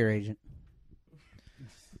horse? Fear Agent.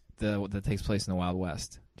 That takes place in the Wild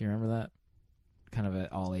West. Do you remember that? Kind of an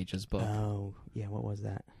all ages book. Oh yeah, what was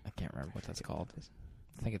that? I can't remember what that's called.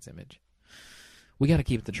 I think it's Image. We got to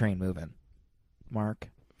keep the train moving. Mark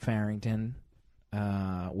Farrington,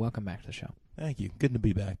 welcome back to the show. Thank you. Good to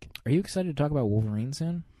be back. Are you excited to talk about Wolverine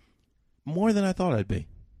soon? More than I thought I'd be.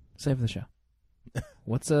 Save the show.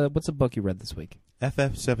 What's a book you read this week?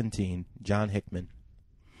 FF17, John Hickman.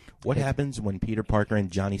 What happens when Peter Parker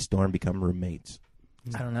and Johnny Storm become roommates?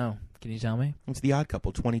 I don't know. Can you tell me? It's The Odd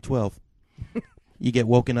Couple, 2012. You get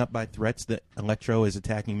woken up by threats that Electro is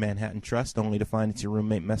attacking Manhattan Trust, only to find it's your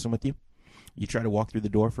roommate messing with you. You try to walk through the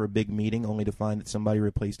door for a big meeting, only to find that somebody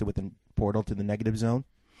replaced it with a portal to the negative zone.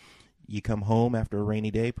 You come home after a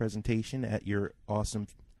rainy day presentation at your awesome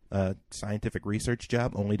scientific research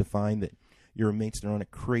job, only to find that your roommates are on a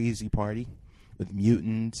crazy party with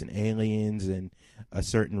mutants and aliens and a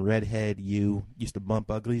certain redhead you used to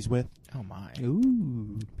bump uglies with. Oh, my.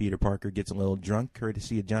 Ooh. Peter Parker gets a little drunk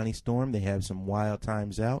courtesy of Johnny Storm. They have some wild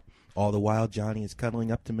times out. All the while, Johnny is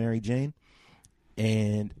cuddling up to Mary Jane.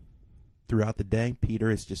 And throughout the day, Peter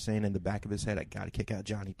is just saying in the back of his head, I got to kick out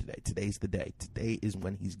Johnny today. Today's the day. Today is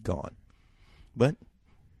when he's gone. But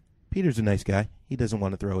Peter's a nice guy. He doesn't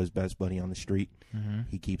want to throw his best buddy on the street. Mm-hmm.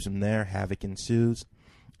 He keeps him there. Havoc ensues.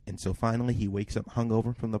 And so finally he wakes up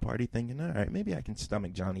hungover from the party thinking, all right, maybe I can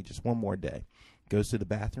stomach Johnny just one more day. Goes to the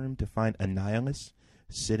bathroom to find Annihilus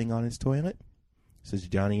sitting on his toilet. Says,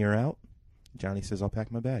 Johnny, you're out. Johnny says, I'll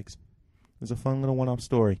pack my bags. It was a fun little one-off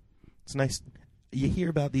story. It's nice. You hear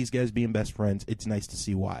about these guys being best friends. It's nice to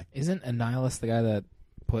see why. Isn't Annihilus the guy that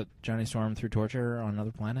put Johnny Storm through torture on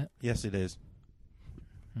another planet? Yes, it is.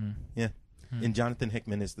 Yeah. And Jonathan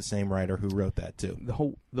Hickman is the same writer who wrote that too. The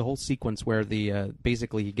whole sequence where the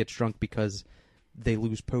basically he gets drunk because they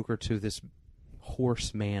lose poker to this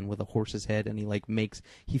horse man with a horse's head, and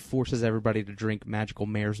he forces everybody to drink magical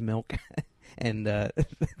mare's milk, and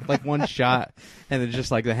like one shot, and it's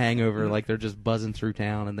just like the Hangover, like they're just buzzing through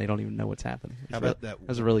town and they don't even know what's happening. How about that? That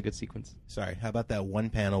was a really good sequence. Sorry, how about that one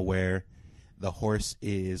panel where the horse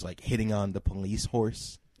is like hitting on the police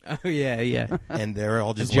horse? Oh yeah. and they're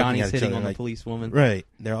all just Johnny's looking at each hitting other on the like, policewoman. right?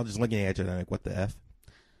 They're all just looking at each other like, what the f?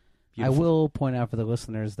 I will point out for the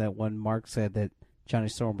listeners that when Mark said that Johnny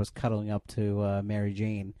Storm was cuddling up to Mary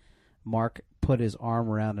Jane, Mark put his arm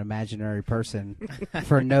around an imaginary person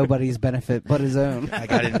for nobody's benefit but his own. I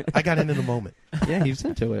got into the moment. Yeah, he was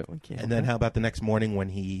into it. And then how about the next morning when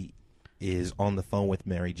he is on the phone with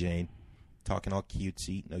Mary Jane, talking all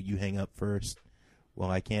cutesy? No, you hang up first. Well,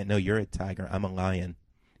 I can't. No, you're a tiger. I'm a lion.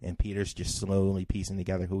 And Peter's just slowly piecing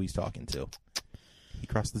together who he's talking to. He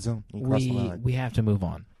crossed the zone. He crossed the line. We have to move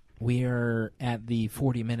on. We are at the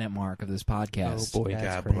 40-minute mark of this podcast. Oh, boy, That's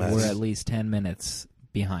God crazy. bless. We're at least 10 minutes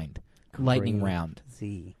behind. Lightning round.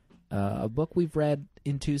 Z. A book we've read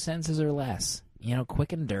in 2 sentences or less. You know,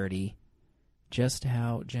 quick and dirty. Just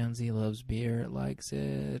how Jonesy loves beer, likes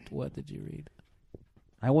it. What did you read?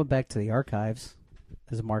 I went back to the archives,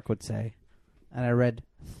 as Mark would say, and I read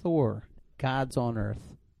Thor, Gods on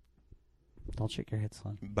Earth. Don't shake your head,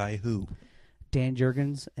 son. By who? Dan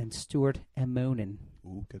Jurgens and Stuart Immonen.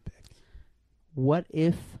 Ooh, good pick. What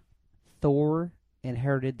if Thor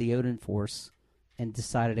inherited the Odin Force and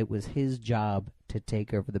decided it was his job to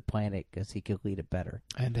take over the planet because he could lead it better?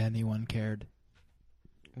 And anyone cared.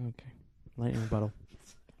 Okay. Lightning rebuttal,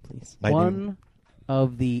 please. One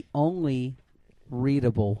of the only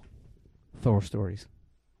readable Thor stories.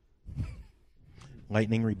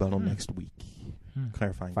 Lightning rebuttal next week.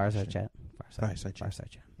 Clarifying. Fireside question. chat. Fireside chat. Fireside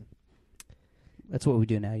chat. That's what we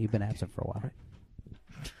do now. You've been absent for a while.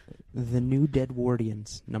 The New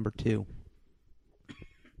Deadwardians, number 2.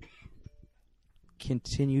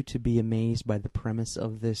 Continue to be amazed by the premise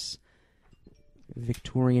of this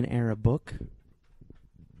Victorian-era book.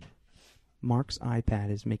 Mark's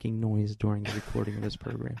iPad is making noise during the recording of this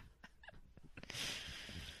program.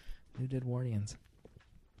 New Deadwardians.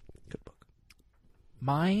 Good book.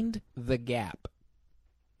 Mind the Gap.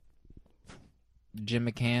 Jim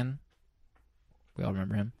McCann. We all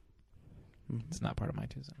remember him. It's not part of my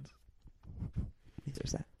 2 cents.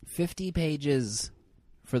 There's that. 50 pages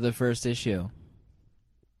for the first issue.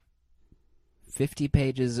 50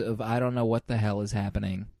 pages of I don't know what the hell is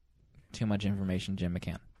happening. Too much information, Jim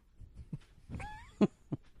McCann.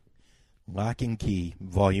 Lock and Key,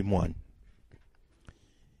 Volume 1.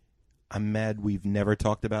 I'm mad we've never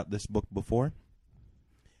talked about this book before.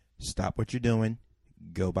 Stop what you're doing,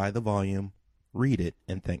 go buy the volume, read it,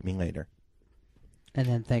 and thank me later. And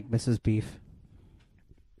then thank Mrs. Beef.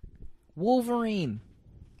 Wolverine.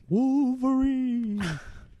 Wolverine!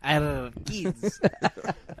 By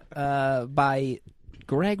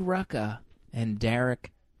Greg Rucka and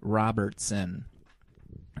Derek Robertson.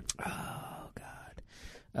 Oh, God.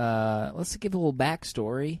 Let's give a little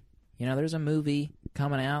backstory. You know, there's a movie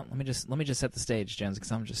coming out. Let me just set the stage, Jones,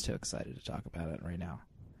 because I'm just too excited to talk about it right now.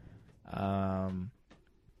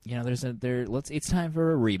 You know, it's time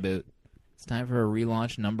for a reboot. It's time for a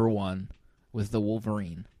relaunch number 1 with the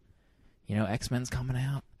Wolverine. You know, X-Men's coming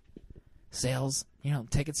out. Sales, you know,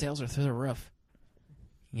 ticket sales are through the roof.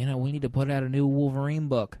 You know, we need to put out a new Wolverine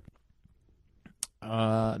book.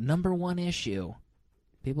 Number 1 issue.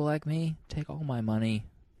 People like me, take all my money,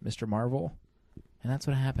 Mr. Marvel. And that's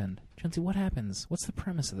what happened. Jonesy, what happens? What's the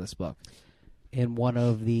premise of this book? In one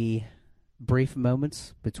of the brief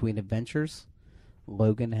moments between adventures,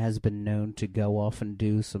 Logan has been known to go off and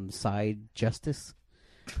do some side justice.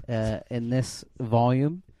 In this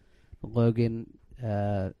volume, Logan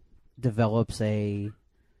develops a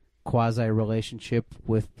quasi-relationship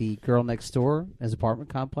with the girl next door in his apartment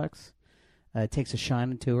complex. Takes a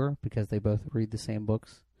shine to her because they both read the same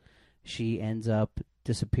books. She ends up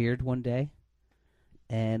disappeared one day,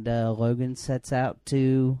 and Logan sets out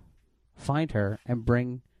to find her and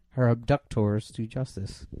bring her abductors to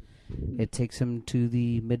justice. It takes him to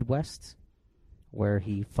the Midwest, where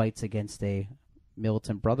he fights against a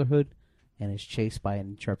militant brotherhood and is chased by an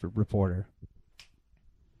intrepid reporter.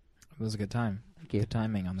 It was a good time. Thank you. Good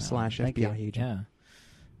timing on that. Slash Thank FBI you. agent.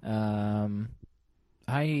 Yeah.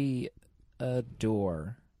 I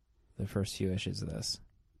adore the first few issues of this.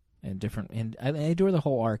 And I adore the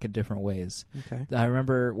whole arc in different ways. Okay. I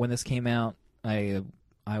remember when this came out, I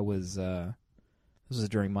was this was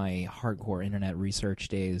during my hardcore internet research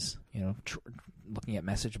days, you know, looking at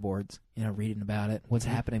message boards, you know, reading about it, what's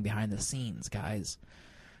happening behind the scenes, guys.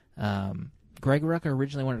 Greg Rucka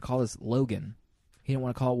originally wanted to call this Logan. He didn't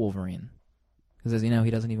want to call it Wolverine because, as you know,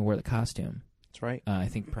 he doesn't even wear the costume. That's right. I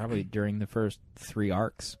think probably during the first 3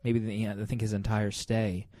 arcs, maybe I think his entire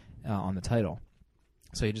stay on the title.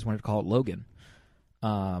 So he just wanted to call it Logan.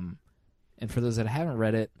 And for those that haven't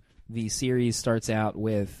read it, the series starts out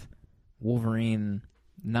with Wolverine,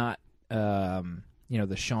 not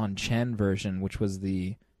the Sean Chen version, which was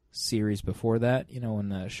the series before that. You know,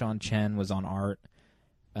 when Sean Chen was on art,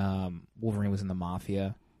 Wolverine was in the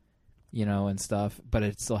Mafia, you know, and stuff. But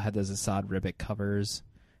it still had those Assad Ribic covers.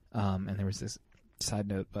 And there was this side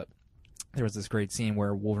note, but there was this great scene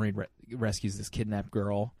where Wolverine rescues this kidnapped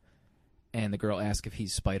girl, and the girl asks if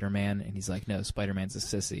he's Spider-Man, and he's like, no, Spider-Man's a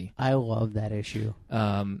sissy. I love that issue.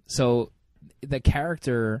 So the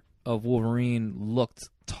character of Wolverine looked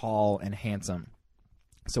tall and handsome.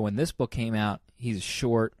 So when this book came out, he's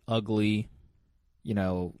short, ugly, you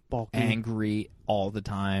know, Bulky. angry all the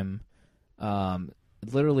time.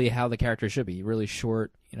 Literally how the character should be, really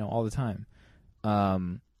short, you know, all the time.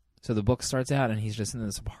 So the book starts out, and he's just in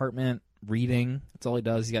this apartment reading. That's all he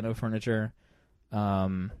does. He's got no furniture.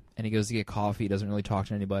 And he goes to get coffee. He doesn't really talk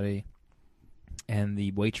to anybody. And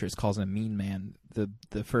the waitress calls him a mean man.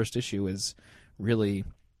 The first issue is really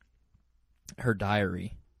her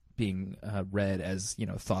diary being read as, you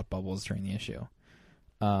know, thought bubbles during the issue.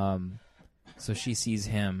 So she sees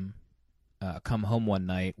him come home one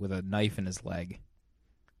night with a knife in his leg.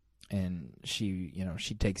 And she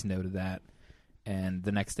takes note of that. And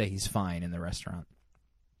the next day he's fine in the restaurant.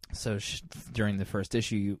 So during the first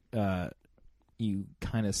issue, you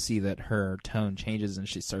kind of see that her tone changes, and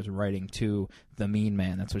she starts writing to the mean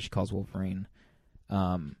man. That's what she calls Wolverine.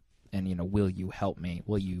 And, you know, will you help me?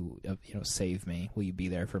 Will you, you know, save me? Will you be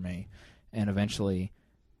there for me? And eventually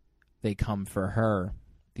they come for her,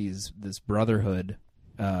 this brotherhood,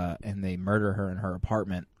 and they murder her in her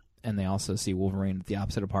apartment. And they also see Wolverine at the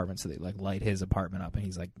opposite apartment, so they like light his apartment up, and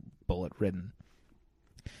he's like bullet-ridden.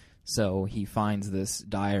 So he finds this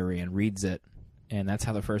diary and reads it, and that's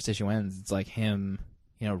how the first issue ends. It's like him,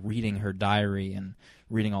 you know, reading her diary and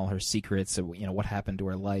reading all her secrets of, you know, what happened to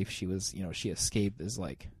her life. She was, you know, she escaped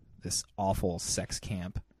this awful sex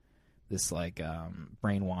camp, this like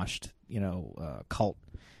brainwashed, you know, cult,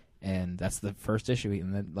 and that's the first issue.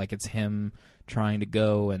 And then like it's him trying to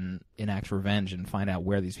go and enact revenge and find out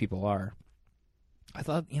where these people are. I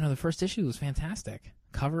thought, you know, the first issue was fantastic.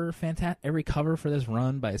 Every cover for this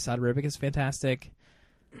run by Assad Ribic is fantastic.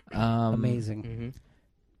 Amazing.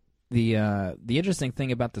 Mm-hmm. The interesting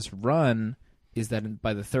thing about this run is that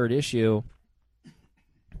by the third issue,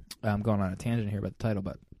 I'm going on a tangent here about the title,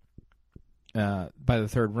 but by the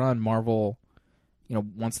third run, Marvel, you know,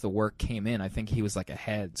 once the work came in, I think he was like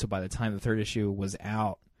ahead. So by the time the third issue was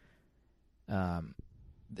out,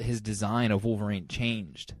 his design of Wolverine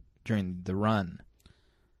changed during the run.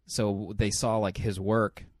 So they saw like his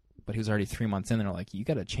work, but he was already 3 months in. And they're like, you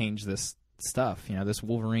got to change this stuff. You know, this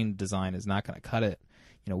Wolverine design is not going to cut it.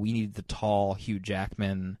 You know, we need the tall Hugh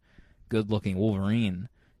Jackman, good-looking Wolverine,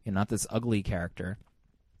 and not this ugly character.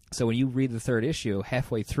 So when you read the third issue,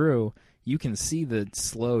 halfway through, you can see the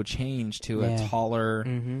slow change to a taller,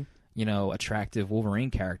 you know, attractive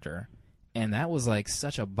Wolverine character. And that was like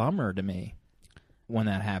such a bummer to me when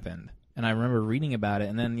that happened. And I remember reading about it,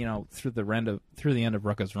 and then, you know, through the end of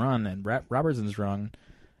Rucka's run and Robertson's run,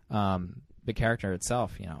 the character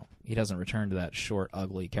itself, you know, he doesn't return to that short,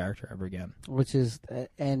 ugly character ever again. Which is,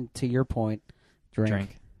 and to your point,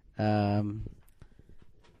 Drink.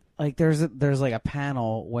 Like there's like a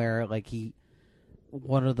panel where like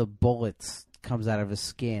one of the bullets comes out of his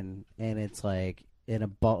skin, and it's like in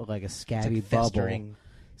like a scabby bubble. Festering.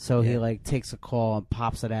 So he like takes a claw and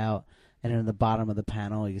pops it out. And in the bottom of the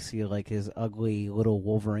panel, you see like his ugly little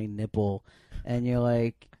Wolverine nipple, and you're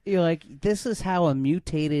like, this is how a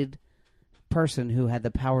mutated person who had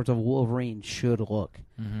the powers of Wolverine should look.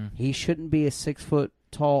 Mm-hmm. He shouldn't be a 6 foot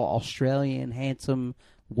tall Australian, handsome,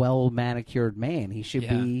 well manicured man. He should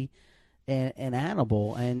be an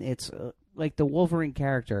animal. And it's like the Wolverine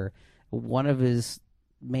character. One of his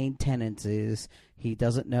main tenets is he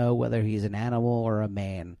doesn't know whether he's an animal or a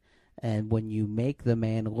man. And when you make the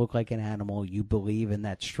man look like an animal, you believe in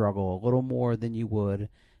that struggle a little more than you would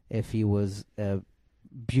if he was a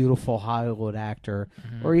beautiful Hollywood actor,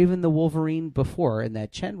 or even the Wolverine before in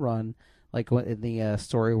that Chen run, like in the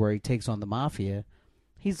story where he takes on the Mafia.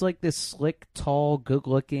 He's like this slick, tall,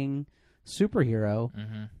 good-looking superhero.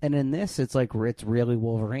 Mm-hmm. And in this, it's like it's really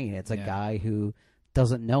Wolverine. It's a guy who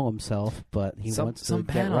doesn't know himself, but he wants to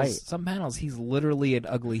get right. Some panels, he's literally an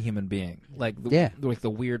ugly human being. Like the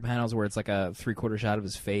weird panels where it's like a 3/4 shot of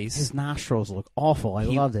his face. His nostrils look awful. I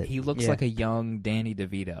loved it. He looks like a young Danny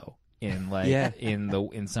DeVito in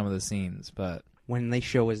in some of the scenes. But when they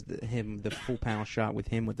show the full panel shot with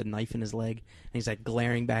him with the knife in his leg, and he's like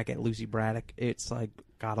glaring back at Lucy Braddock, it's like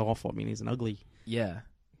god awful. I mean, he's an ugly man.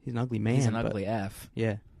 He's an ugly F.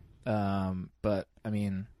 Yeah. But I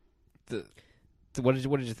mean, what did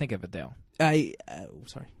you think of it, Dale? I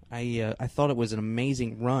thought it was an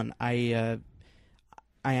amazing run.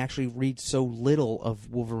 I actually read so little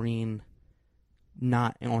of Wolverine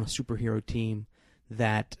not on a superhero team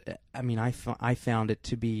that, I mean, I found it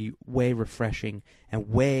to be way refreshing and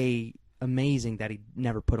way amazing that he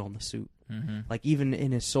never put on the suit. Mm-hmm. Like, even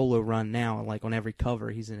in his solo run now, like, on every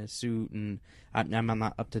cover, he's in his suit, and I'm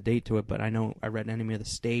not up to date to it, but I know I read Enemy of the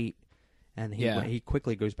State, and he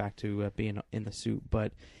quickly goes back to being in the suit.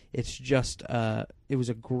 But it's just, it was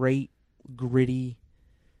a great, gritty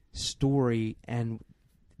story, and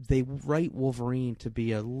they write Wolverine to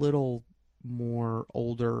be a little more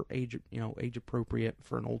older, age appropriate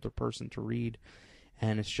for an older person to read,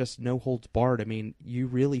 and it's just no holds barred. I mean, you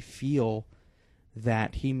really feel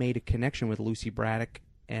that he made a connection with Lucy Braddock,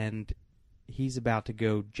 and he's about to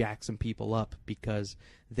go jack some people up because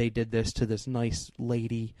they did this to this nice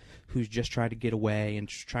lady who's just trying to get away and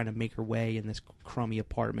trying to make her way in this crummy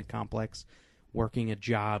apartment complex, working a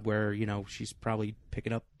job where, she's probably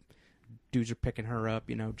picking up, dudes are picking her up,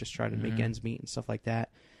 just trying to make ends meet and stuff like that.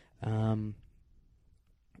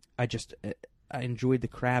 I enjoyed the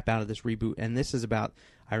crap out of this reboot, and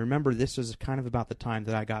I remember this was kind of about the time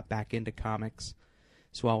that I got back into comics,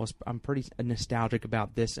 so I'm pretty nostalgic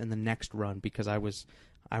about this and the next run, because I was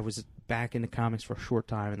back into comics for a short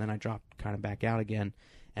time, and then I dropped kind of back out again,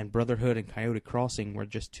 and Brotherhood and Coyote Crossing were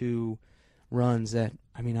just two runs that,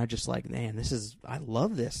 I mean, I just like, man, I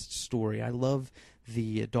love this story. I love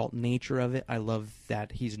the adult nature of it. I love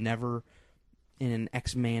that he's never in an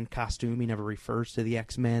X-Man costume. He never refers to the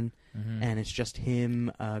X-Men, and it's just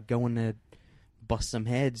him going to bust some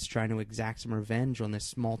heads, trying to exact some revenge on this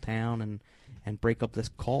small town and break up this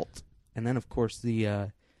cult. And then, of course,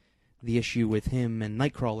 the issue with him and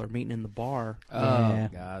Nightcrawler meeting in the bar. Oh,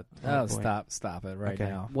 God. Oh, stop it right Okay.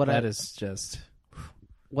 now. What is just...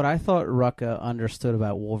 What I thought Rucka understood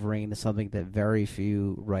about Wolverine is something that very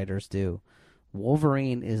few writers do.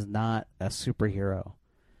 Wolverine is not a superhero.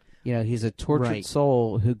 He's a tortured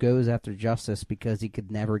soul who goes after justice because he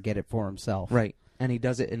could never get it for himself. Right. And he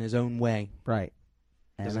does it in his own way. Right.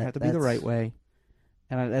 It doesn't have to be the right way.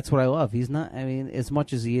 And that's what I love. He's not, I mean, as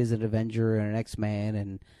much as he is an Avenger and an X-Man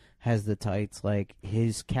and has the tights, like,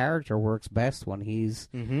 his character works best when he's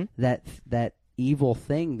that evil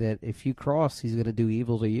thing that if you cross, he's going to do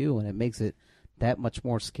evil to you, and it makes it that much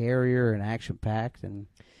more scarier and action-packed. And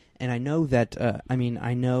I know that,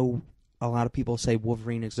 I know a lot of people say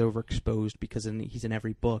Wolverine is overexposed because he's in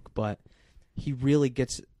every book, but you really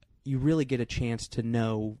get a chance to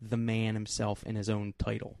know the man himself in his own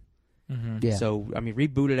title. Mm-hmm. Yeah. So, I mean,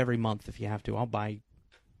 reboot it every month if you have to. I'll buy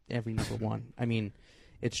every number one. I mean,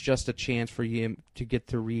 it's just a chance for you to get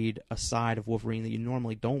to read a side of Wolverine that you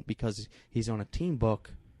normally don't because he's on a team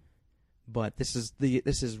book. But this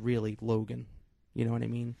is really Logan. You know what I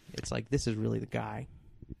mean? It's like, this is really the guy.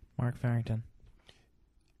 Mark Farrington.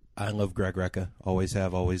 I love Greg Rucka. Always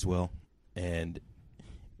have, always will. And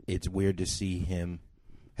it's weird to see him,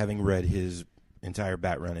 having read his entire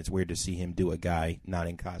Bat run, it's weird to see him do a guy not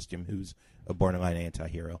in costume who's a borderline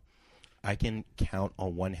anti-hero. I can count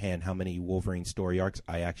on one hand how many Wolverine story arcs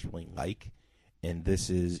I actually like, and this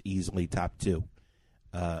is easily top 2.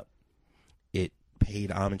 It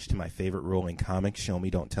paid homage to my favorite role in comics, Show Me,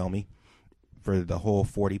 Don't Tell Me. For the whole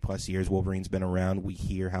 40-plus years Wolverine's been around, we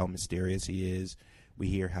hear how mysterious he is, we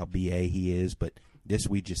hear how BA he is, but this,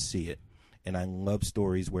 we just see it. And I love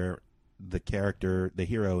stories where the character, the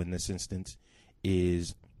hero in this instance,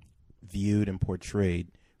 is viewed and portrayed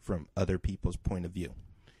from other people's point of view.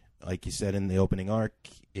 Like you said in the opening arc,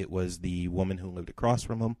 it was the woman who lived across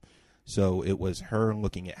from him. So it was her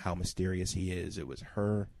looking at how mysterious he is. It was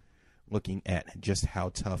her looking at just how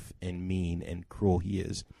tough and mean and cruel he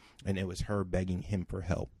is. And it was her begging him for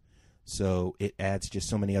help. So it adds just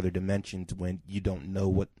so many other dimensions when you don't know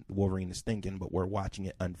what Wolverine is thinking, but we're watching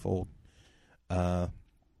it unfold.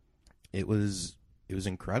 It was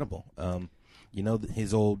incredible.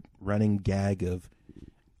 His old running gag of,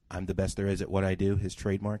 I'm the best there is at what I do, his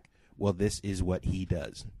trademark. Well, this is what he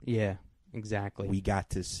does. Yeah, exactly. We got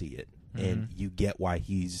to see it. And you get why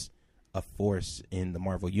he's a force in the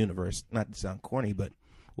Marvel Universe. Not to sound corny, but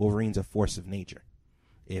Wolverine's a force of nature.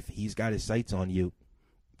 If he's got his sights on you,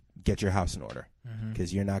 get your house in order,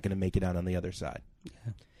 because you're not going to make it out on the other side.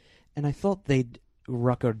 Yeah. And I thought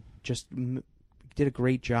Rucka just did a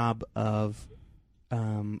great job of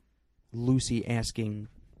Lucy asking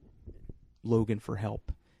Logan for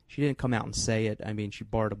help. She didn't come out and say it. I mean, she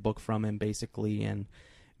borrowed a book from him, basically, and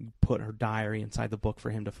put her diary inside the book for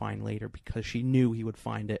him to find later because she knew he would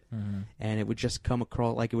find it. And it would just come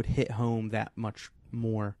across, like, it would hit home that much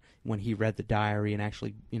more when he read the diary and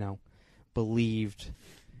actually, believed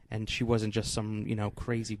and she wasn't just some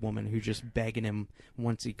crazy woman who's just begging him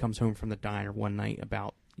once he comes home from the diner one night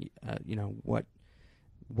about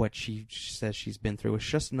what she says she's been through. It's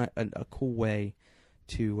just a cool way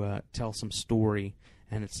to tell some story,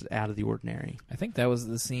 and it's out of the ordinary. I think that was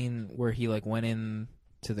the scene where he went in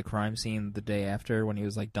to the crime scene the day after when he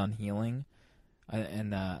was done healing.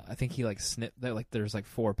 I think he sniffed that. There's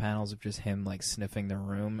 4 panels of just him sniffing the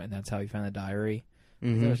room, and that's how he found the diary.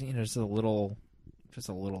 Mm-hmm. There's just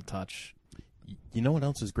a little touch. You know what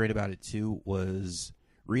else is great about it too was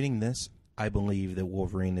reading this. I believe that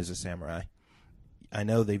Wolverine is a samurai. I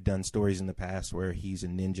know they've done stories in the past where he's a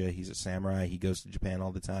ninja, he's a samurai, he goes to Japan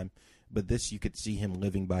all the time, but this you could see him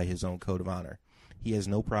living by his own code of honor. He has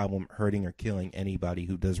no problem hurting or killing anybody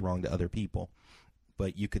who does wrong to other people.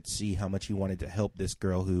 But you could see how much he wanted to help this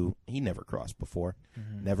girl who he never crossed before,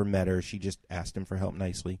 never met her. She just asked him for help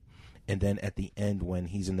nicely. And then at the end, when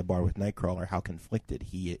he's in the bar with Nightcrawler, how conflicted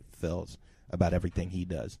he feels about everything he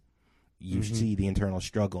does. You see the internal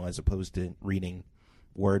struggle as opposed to reading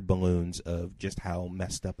word balloons of just how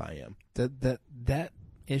messed up I am. That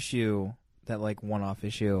issue, that one-off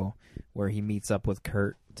issue where he meets up with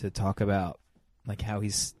Kurt to talk about how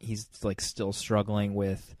he's still struggling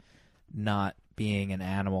with not being an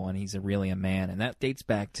animal and he's really a man, and that dates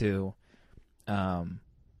back to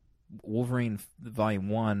Wolverine Volume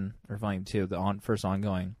 1 or Volume 2, the first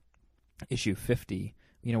ongoing, issue 50,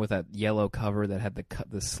 with that yellow cover that had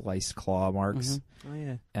the sliced claw marks. Oh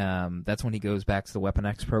yeah. That's when he goes back to the Weapon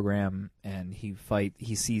X program and he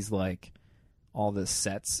sees all the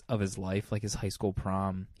sets of his life, his high school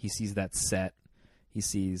prom. He sees that set. He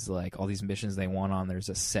sees all these missions they went on. There's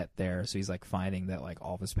a set there, so he's finding that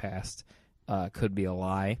all of his past could be a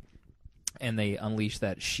lie, and they unleash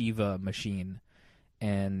that Shiva machine,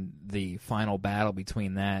 and the final battle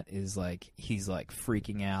between that is he's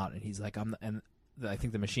freaking out, and he's and I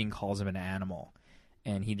think the machine calls him an animal,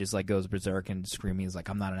 and he just goes berserk and screaming. He's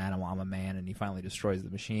I'm not an animal, I'm a man, and he finally destroys the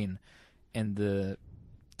machine. And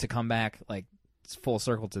to come back full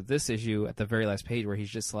circle to this issue at the very last page where he's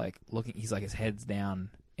just looking, he's his head's down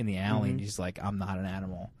in the alley, and he's I'm not an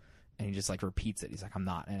animal, and he just repeats it. He's I'm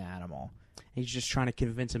not an animal. He's just trying to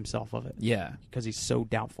convince himself of it. Yeah, because he's so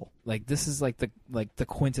doubtful. This is the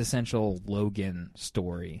quintessential Logan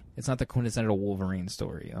story. It's not the quintessential Wolverine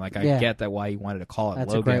story. I get that why you wanted to call it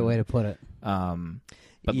That's Logan. a great way to put it.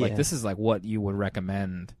 But this is what you would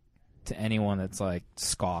recommend to anyone that's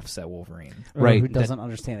scoffs at Wolverine, Or right? who doesn't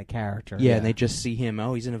understand a character. Yeah, and they just see him.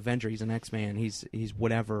 Oh, he's an Avenger. He's an X-Man. He's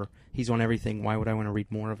whatever. He's on everything. Why would I want to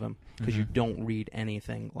read more of him? Because you don't read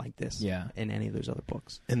anything like this. Yeah. In any of those other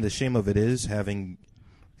books. And the shame of it is, having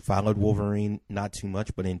followed Wolverine not too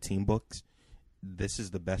much, but in team books, this is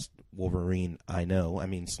the best Wolverine I know. I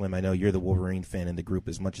mean, Slim, I know you're the Wolverine fan in the group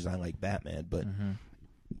as much as I like Batman, but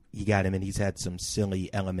you got him, and he's had some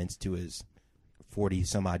silly elements to his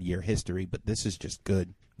 40-some-odd year history, but this is just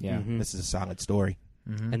good. Yeah. This is a solid story.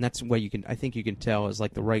 And that's what I think you can tell is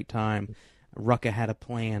the right time. Rucka had a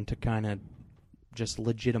plan to kind of just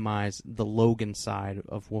legitimize the Logan side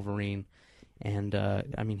of Wolverine, and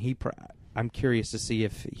I mean, I'm curious to see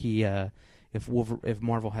if if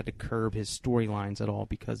Marvel had to curb his storylines at all,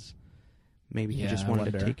 because maybe he just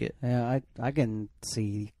wanted to take it. Yeah, I can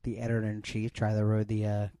see the editor-in-chief try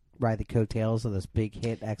to ride the coattails of this big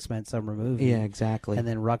hit X-Men summer movie. Yeah, exactly. And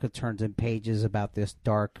then Rucka turns in pages about this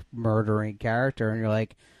dark, murdering character, and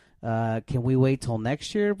you're can we wait till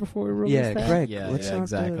next year before we release that? Greg. Yeah,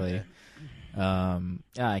 exactly.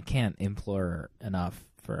 I can't implore enough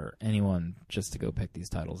for anyone just to go pick these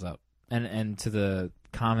titles up. And to the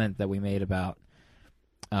comment that we made about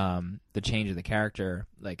the change of the character,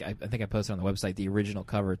 I think I posted on the website the original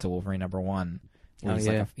cover to Wolverine #1.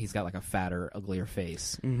 Where he's got a fatter, uglier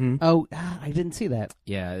face. Oh, I didn't see that.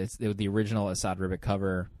 Yeah, the original Asad Ribic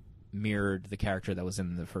cover mirrored the character that was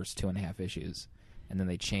in the first 2.5 issues, and then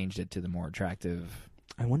they changed it to the more attractive.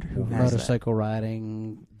 I wonder who has motorcycle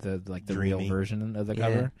riding. The real version of the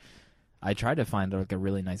cover. I tried to find a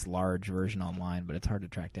really nice large version online, but it's hard to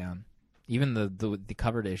track down. Even the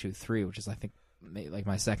cover to issue 3, which is I think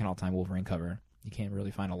my second all-time Wolverine cover. You can't really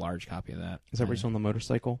find a large copy of that. Is that where he's on the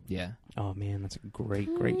motorcycle? Yeah. Oh man, that's a great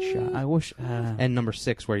shot. I wish. And number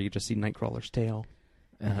 6, where you just see Nightcrawler's tail.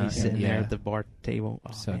 And he's sitting there at the bar table.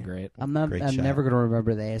 Oh, so man. great. I'm never going to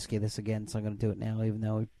remember to ask you this again, so I'm going to do it now, even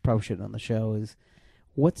though we probably shouldn't on the show. Is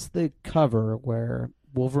what's the cover where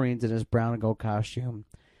Wolverine's in his brown and gold costume,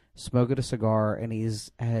 smoking a cigar, and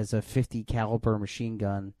has a .50 caliber machine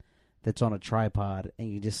gun that's on a tripod, and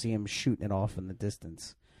you just see him shooting it off in the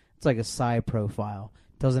distance. It's like a side profile.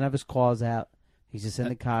 Doesn't have his claws out. He's just in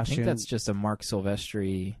the costume. I think that's just a Mark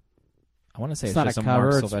Silvestri I want to say It's it's not just a a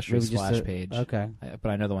cover, Mark it's Silvestri maybe just splash a- page. okay. But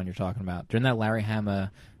I know the one you're talking about. During that Larry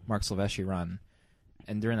Hama, Mark Silvestri run,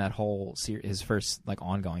 and during that whole his first like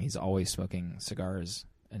ongoing, he's always smoking cigars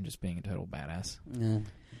and just being a total badass. Yeah.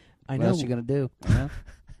 I What know. else you gonna do? You know?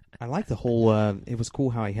 I like the whole. It was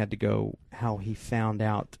cool how he had to go. How he found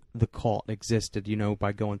out the cult existed.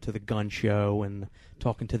 By going to the gun show and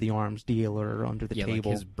talking to the arms dealer under the yeah,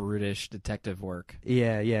 table. like his brutish detective work.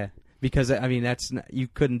 Yeah. Because you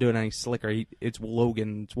couldn't do it any slicker. It's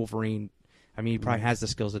Logan. It's Wolverine. I mean, he probably has the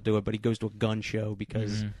skills to do it, but he goes to a gun show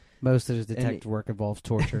because. Mhm. Most of his detective work involves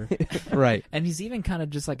torture. Right. And he's even kind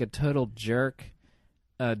of just like a total jerk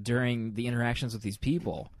during the interactions with these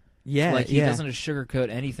people. Yeah. Like, he doesn't sugarcoat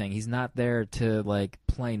anything. He's not there to, like,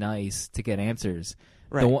 play nice to get answers.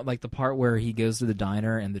 Right. The one, like, the part where he goes to the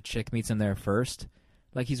diner and the chick meets him there first,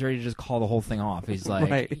 like, he's ready to just call the whole thing off. He's like,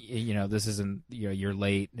 Right. This isn't, you're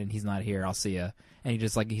late and he's not here. I'll see ya. And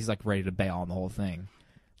he's ready to bail on the whole thing.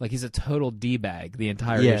 Like, he's a total D-bag the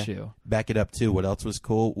entire Yeah. issue. Back it up, too. What else was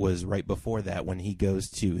cool was right before that when he goes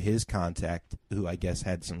to his contact, who I guess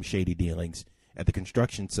had some shady dealings at the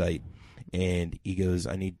construction site, and he goes,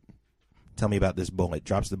 tell me about this bullet.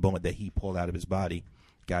 Drops the bullet that he pulled out of his body.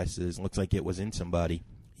 Guy says, looks like it was in somebody.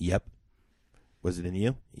 Yep. Was it in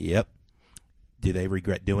you? Yep. Do they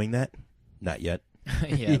regret doing that? Not yet.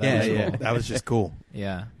 Yeah, that was Yeah. cool. That was just cool.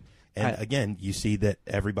 Yeah. And again, you see that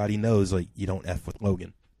everybody knows, like, you don't F with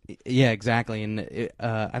Logan. Yeah, exactly. And it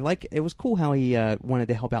was cool how he wanted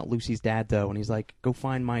to help out Lucy's dad, though. And he's like, go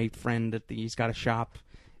find my friend. He's got a shop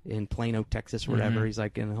in Plano, Texas, or whatever. Mhm. He's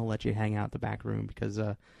like, and he'll let you hang out at the back room because,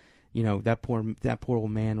 that poor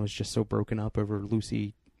old man was just so broken up over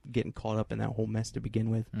Lucy getting caught up in that whole mess to begin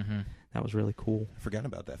with. Mm-hmm. That was really cool. I forgot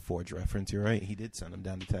about that Forge reference. You're right. He did send him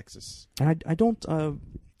down to Texas. And I don't.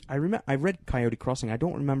 I read Coyote Crossing. I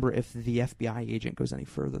don't remember if the FBI agent goes any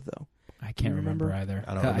further, though. I can't You remember remember? either.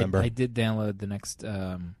 I don't remember. I did download the next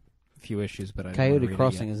few issues, but I didn't Coyote wanna read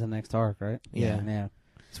Crossing it yet. is the next arc, right? Yeah. Yeah.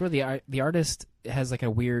 It's where the artist has like a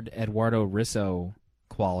weird Eduardo Risso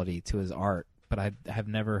quality to his art, but I have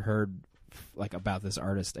never heard like about this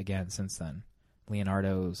artist again since then.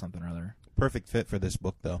 Leonardo something or other. Perfect fit for this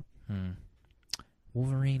book, though.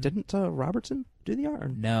 Wolverine. Didn't Robertson do the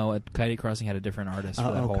art? No, Coyote Crossing had a different artist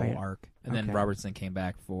for that okay. whole arc, and then Okay. Robertson came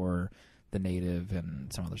back for the Native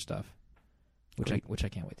and some other stuff, which Great. I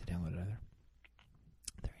can't wait to download it either.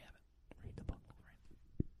 There you have it. Read the book.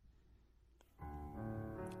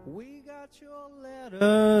 We got your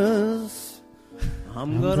letters.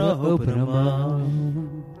 I'm gonna open them up.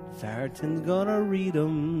 Farrington's gonna read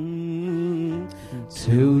them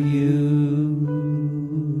to you.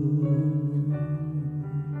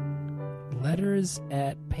 Letters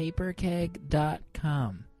at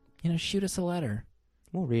paperkeg.com. Shoot us a letter.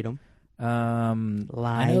 We'll read them. I know,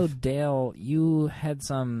 Live. Dale, you had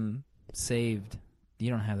some saved. You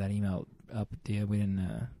don't have that email up, do you? We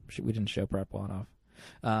didn't show prep lot off.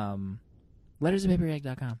 Letters at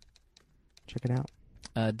paperkeg.com. Check it out.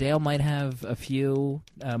 Dale might have a few.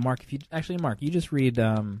 Mark, you just read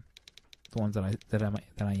the ones that I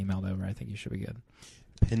emailed over. I think you should be good.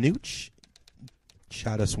 Panuch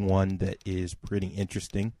shot us one that is pretty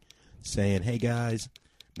interesting, saying, hey, guys,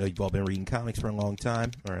 know you've all been reading comics for a long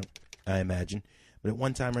time, or I imagine, but at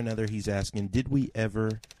one time or another he's asking,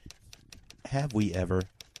 have we ever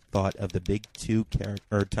thought of the big two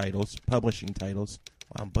publishing titles,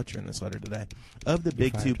 wow, I'm butchering this letter today, of the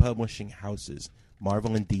big two publishing houses,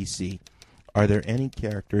 Marvel and DC, are there any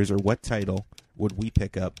characters or what title would we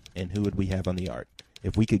pick up and who would we have on the art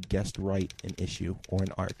if we could guess right an issue or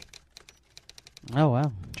an arc? Oh,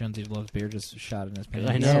 wow. Jonesy Loves Beer just shot in his pants.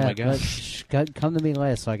 I know, Yeah, my gosh. come to me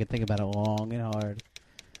last so I can think about it long and hard.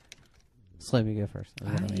 Just let me go first.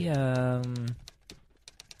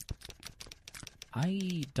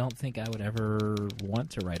 I don't think I would ever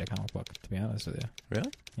want to write a comic book, to be honest with you.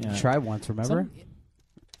 Really? Yeah. Tried once, remember?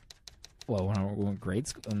 When I was in grade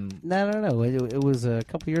school. No. It was a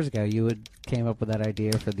couple years ago. You came up with that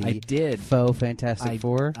idea for the I did. faux Fantastic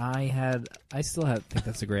Four. I still think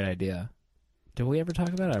that's a great idea. Did we ever talk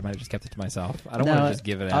about it? Or I might have just kept it to myself. I don't No, want to just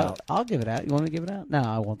give it out. I'll give it out. You want me to give it out? No,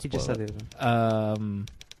 I won't. You just spoil said it. it.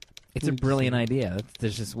 It's a brilliant idea.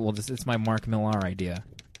 It's my Mark Millar idea.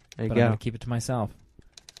 There you But I'm go. going to keep it to myself.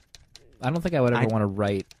 I don't think I would ever want to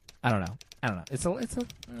write. I don't know. I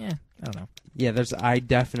don't know. Yeah, I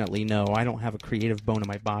definitely know. I don't have a creative bone in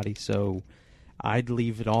my body, so I'd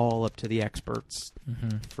leave it all up to the experts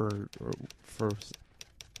Mm-hmm. for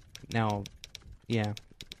now. Yeah,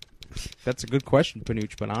 that's a good question,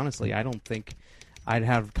 Panuch. But honestly, I don't think I'd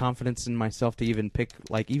have confidence in myself to even pick,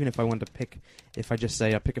 like, even if I wanted to pick, if I just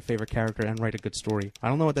say I pick a favorite character and write a good story. I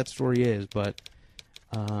don't know what that story is, but,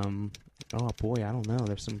 oh boy, I don't know.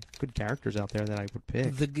 There's some good characters out there that I would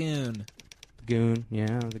pick. The Goon. Goon,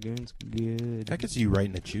 yeah, the Goon's good. I could see you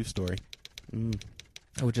writing a Chew story.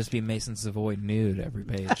 It would just be Mason Savoy nude every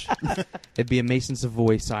page. It'd be a Mason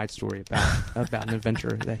Savoy side story about an adventure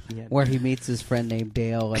that he had. Where he meets his friend named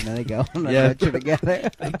Dale, and then they go on an Yeah. adventure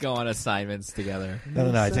together. They go on assignments together.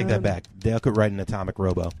 No, I take that back. Dale could write an Atomic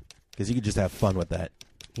Robo because he could just have fun with that.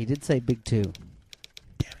 He did say Big Two.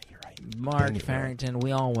 Damn it, you're right. Mark Dang it, Farrington,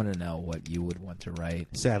 we all want to know what you would want to write.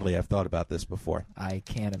 Sadly, I've thought about this before. I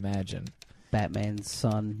can't imagine. Batman's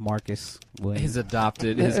son, Marcus Wayne. His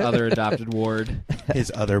other adopted ward.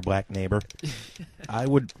 His other black neighbor. I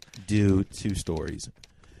would do 2 stories.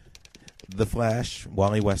 The Flash,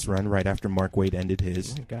 Wally West run right after Mark Waid ended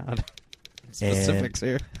his. Oh my God. Specifics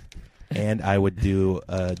here. And I would do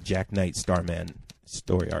a Jack Knight Starman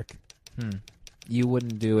story arc. You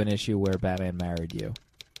wouldn't do an issue where Batman married you.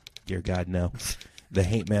 Dear God, no. The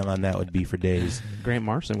hate mail on that would be for days. Grant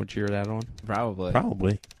Morrison would cheer that on. Probably.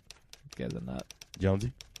 Probably. Get a nut.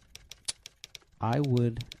 Jonesy? I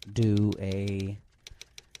would do a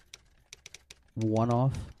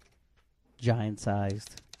one-off,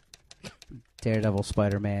 giant-sized Daredevil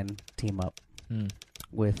Spider-Man team-up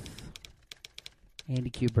with Andy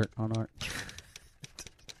Kubert on art.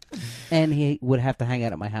 And he would have to hang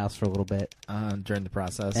out at my house for a little bit During the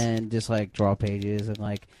process. and just, like, draw pages and,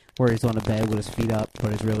 like, where he's on the bed with his feet up,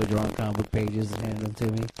 but he's really drawing comic book pages and handing them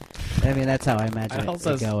to me. I mean, that's how I imagine I it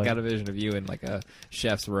also going. got a vision of you in like a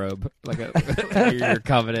chef's robe, like you're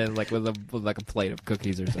covered in like with like a plate of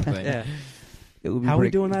cookies or something. Yeah. It would be How are we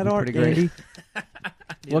pretty- doing that it'd be art, pretty great.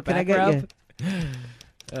 Andy? What can I get you?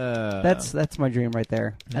 Uh, That's my dream right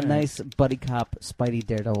there. A Alright. nice buddy cop, Spidey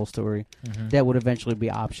Daredevil story that would eventually be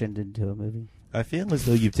optioned into a movie. I feel as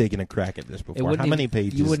though you've taken a crack at this It before. wouldn't How many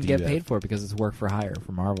pages you wouldn't do you get have? paid for it because it's work for hire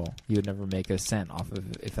for Marvel. You would never make a cent off of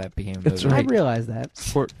if that became a That's movie. right. I realize that,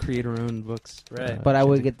 Support creator-owned books. Right. but I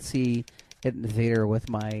would get to see it in the theater with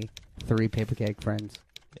my 3 paper cake friends.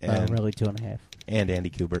 And, Really 2.5. and Andy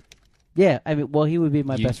Kubert. Yeah, I mean, well, he would be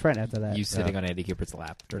my You- best friend after that. You sitting on Andy Kupert's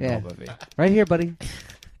lap during Yeah. the whole movie. Right here, buddy.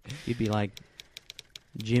 You'd be like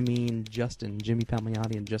Jimmy and Justin, Jimmy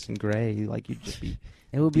Palmiotti and Justin Gray. Like, you'd just be...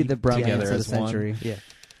 It would be the bromance Together of the as one. century. Yeah.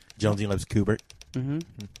 Jonesy loves Kubert. Mm-hmm.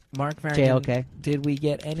 Mark Farrington, JLK. did we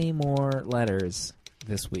get any more letters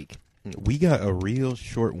this week? We got a real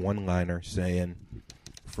short one-liner saying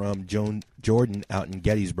from Jordan out in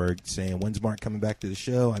Gettysburg saying, "When's Mark coming back to the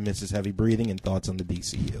show? I miss his heavy breathing and thoughts on the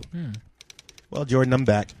DCU." Well, Jordan, I'm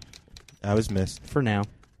back. I was missed. For now.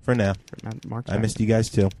 For now. Mark's I back. missed you guys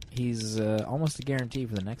too. He's almost a guarantee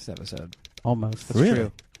for the next episode. Almost. That's Really?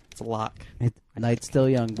 true. It's a lock. Night's still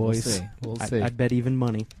young, boys. We'll see. We'll see. I'd bet even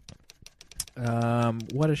money.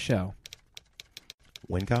 What a show.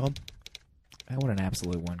 Win column? What an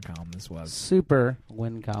absolute one column this was. Super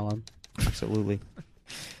win column. Absolutely.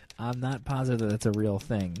 I'm not positive that that's a real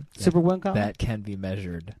thing. Super win column? That can be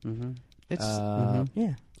measured. Mm-hmm. It's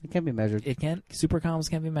Yeah. It can be measured. It can. Super columns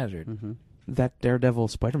can be measured. Mm-hmm. that Daredevil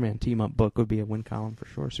Spider-Man team-up book would be a win column for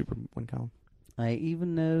sure. Super win column. I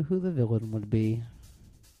even know who the villain would be.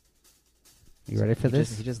 You ready for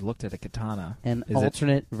this? He just looked at a katana. An Is it-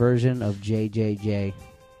 alternate version of JJJ.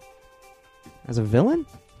 As a villain?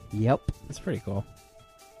 Yep. That's pretty cool.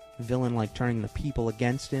 Villain like turning the people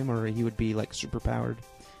against him, or he would be like super powered.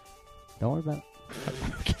 Don't worry about it.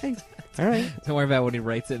 Okay. All right. Don't worry about when he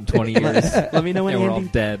writes it in 20 years. Let me know when and we're all Andy.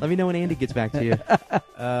 dead. Let me know when Andy gets back to you.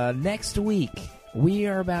 Next week, we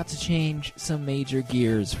are about to change some major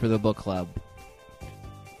gears for the book club.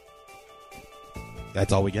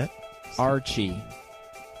 That's all we get? Archie.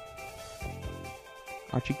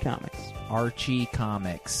 Archie Comics. Archie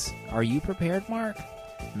Comics. Are you prepared, Mark?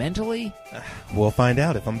 Mentally? We'll find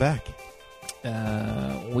out if I'm back.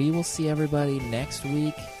 We will see everybody next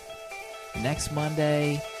week. Next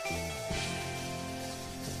Monday.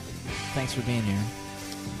 Thanks for being here.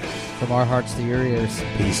 From our hearts to your ears.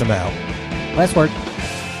 Peace, I'm out. Last word.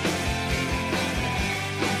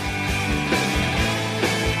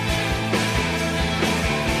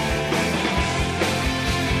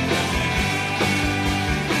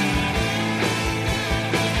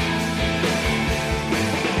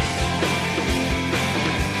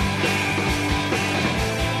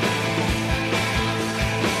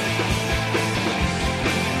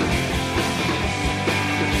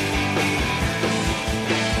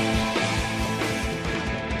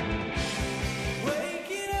 Wait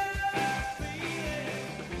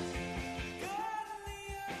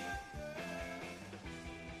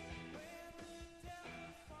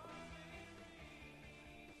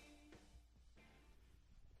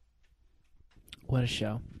What a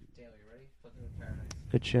show.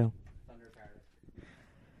 Good show.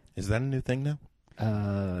 Is that a new thing now?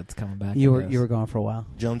 It's coming back. You I guess. were gone for a while.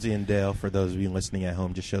 Jonesy and Dale, for those of you listening at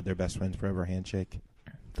home, just showed their best friends forever handshake.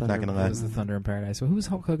 Not gonna That lie. was the Thunder in Paradise. Well, who was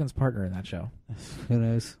Hulk Hogan's partner in that show? Who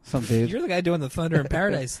knows? Some dude. You're the guy doing the Thunder in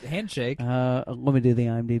Paradise handshake. Let me do the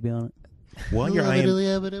IMDb on it. While you're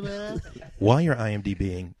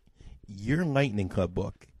IMDbing, your Lightning Club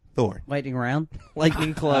book, Thor. Lightning round.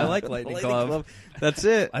 Lightning Club. I like Lightning Club. That's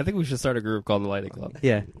it. I think we should start a group called the Lightning Club.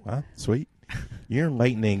 Yeah. Wow, sweet. Your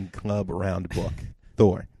Lightning Club round book,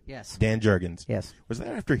 Thor. Yes. Dan Jurgens. Yes. Was that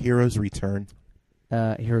after Heroes Return?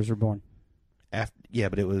 Heroes Reborn. Yeah,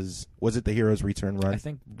 but was it the Heroes Return run? I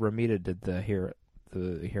think Ramita did the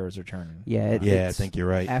Heroes Return. Yeah. I it's think you're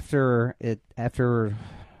right. After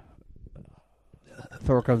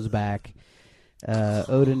Thor comes back,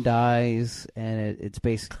 Odin dies, and it's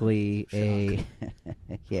basically a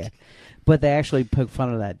yeah. But they actually poke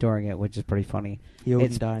fun of that during it, which is pretty funny.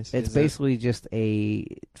 Odin dies. It's basically just a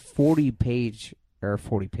 40-page,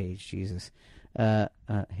 Jesus,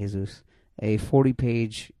 Jesus, a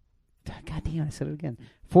 40-page. God damn! I said it again.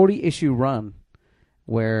 40-issue run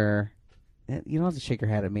where you don't have to shake your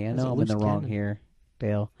head at me. I That's know a I'm in the loose wrong cannon. here,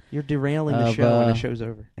 Dale. You're derailing the Of, show, and the show's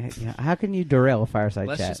over. How can you derail a fireside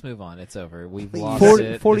Let's chat? just move on. It's over. We've Please. lost 40,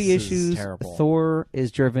 it. 40 This is issues. terrible. Thor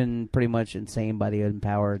is driven pretty much insane by the Odin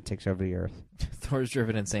power and takes over the Earth. Thor's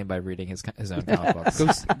driven insane by reading his own comic books.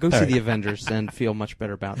 Go see right. the Avengers and feel much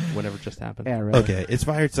better about whatever just happened. Yeah, really. Okay, it's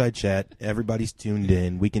Fireside Chat. Everybody's tuned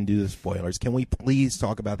in. We can do the spoilers. Can we please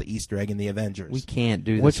talk about the Easter egg in the Avengers? We can't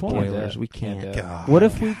do the Which one? spoilers. We Can't can't. do it. God. What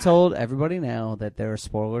if we told everybody now that there are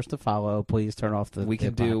spoilers to follow? Please turn off the. we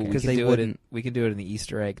can the do podcast. Because they wouldn't. We can do it in the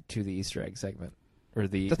Easter egg to the Easter egg segment, or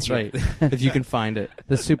the. That's right. If you can find it.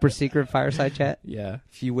 the super secret fireside chat. Yeah.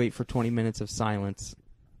 If you wait for 20 minutes of silence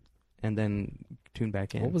and then tune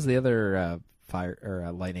back in. What was the other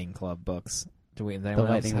Lightning Club books? Do we? Does anyone else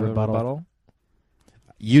Lightning have a Rebuttal. rebuttal?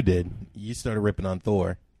 You did. You started ripping on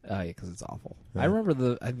Thor. Oh yeah, because it's awful. Yeah. I remember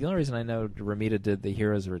the only reason I know Ramita did the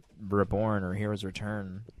Heroes Reborn or Heroes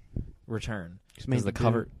Return, Just made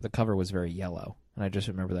because the the cover was very yellow, and I just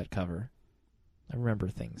remember that cover. I remember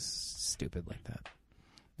things stupid like that.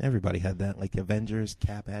 Everybody had that. Like Avengers,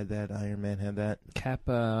 Cap had that, Iron Man had that. Cap,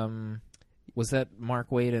 was that Mark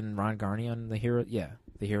Waid and Ron Garney on the Hero? Yeah,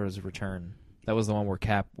 the Heroes Return. That was the one where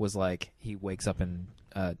Cap was like, he wakes up in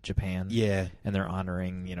Japan. Yeah. And they're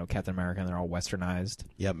honoring, Captain America, and they're all westernized.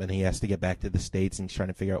 Yep, and he has to get back to the States, and he's trying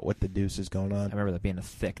to figure out what the deuce is going I on. remember that being a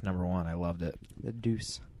thick #1. I loved it. The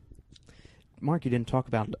deuce. Mark, you didn't talk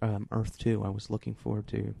about Earth 2. I was looking forward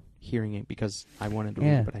to hearing it because I wanted to read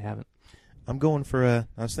it, but I haven't. I'm going for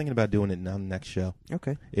I was thinking about doing it on the next show.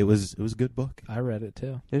 Okay. It was a good book. I read it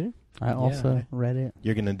too. Did you? I also read it.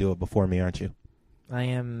 You're going to do it before me, aren't you? I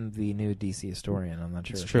am the new DC historian. I'm not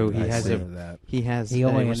sure. It's if true. you He guys has know a- that. He has He a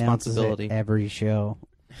only announces responsibility. it every show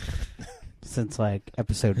since like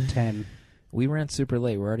episode 10. We ran super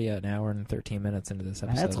late. We're already at an hour and 13 minutes into this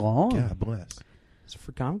episode. That's long. God bless. It's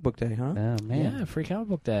for Comic Book Day, huh? Oh man. Yeah, free comic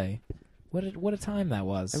book day. What a time that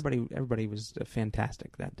was. Everybody was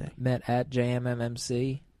fantastic that day. Met at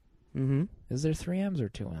JMMMC. Mm-hmm. Is there 3 M's or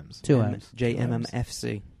 2 M's? 2 M's.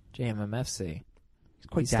 JMMFC. JMMFC. He's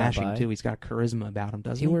quite He stopped dashing by. too. He's got charisma about him,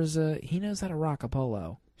 doesn't He he? wears he knows how to rock a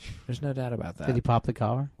polo. There's no doubt about that. Did he pop the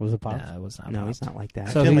collar? Was it popped? Nah, it was not. No, popped. he's not like that.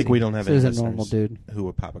 So I feel he's- like we don't have So any he's a listeners normal dude. who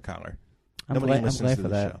would pop a collar. I'm Nobody glad listens for to the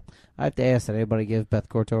that. show. I have to ask, did anybody give Beth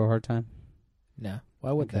Corto a hard time? No.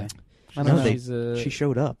 Why would Okay. they? I don't know. She's, she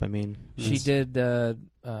showed up. I mean, She did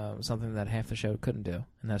something that half the show couldn't do,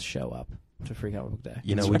 and that's show up to Free Comic Book Day.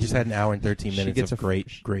 You know, we just had an hour and 13 She minutes gets of a-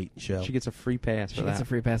 great show. she gets a free pass She for gets that. a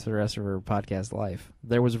free pass for the rest of her podcast life.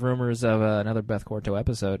 There was rumors of another Beth Corto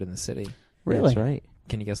episode in the city. Really? That's right.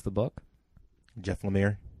 Can you guess the book? Jeff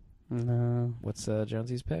Lemire. No. What's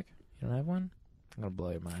Jonesy's pick? You don't have one? I'm gonna blow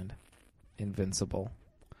your mind. Invincible.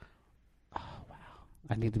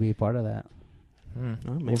 I need to be a part of that. Oh,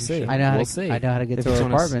 maybe We'll see. she- I know how We'll to. see. I know how to get If to it's her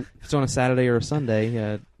on a apartment. If it's on a Saturday or a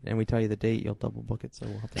Sunday, and we tell you the date, you'll double book it. So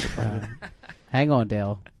we'll have to find it. Hang on,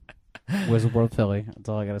 Dale. Wizard World Philly. That's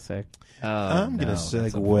all I gotta say. I'm going to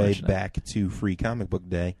segue back to Free Comic Book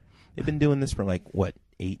Day. They've been doing this for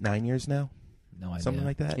 8-9 years now? No idea. Something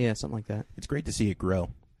like that? Yeah, something like that. It's great to see it grow.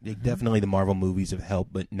 Definitely the Marvel movies have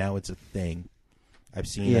helped, but now it's a thing. I've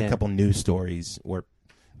seen Yeah. a couple news stories where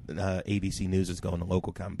ABC News is going to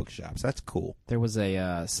local comic book shops. That's cool. There was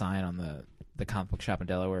a sign on the comic book shop in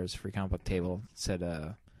Delaware's Free Comic Book table. It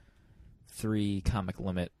said 3 comic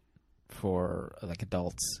limit for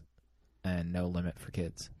adults and no limit for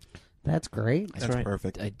kids. That's great. That's right.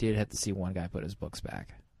 perfect. I did have to see one guy put his books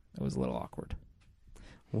back. It was a little awkward.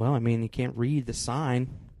 Well, I mean, you can't read the sign.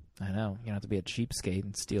 I know. You don't have to be a cheapskate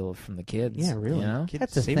and steal from the kids. Yeah, really. You know? Kids,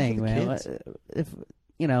 That's the save it thing, for the man. kids. If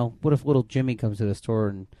what if little Jimmy comes to the store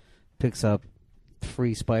and picks up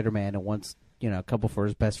free Spider-Man and wants a couple for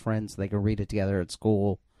his best friends so they can read it together at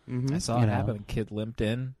school? Mhm. I saw You it know. happen. A kid limped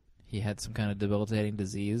in. He had some kind of debilitating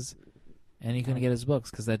disease, and he couldn't get his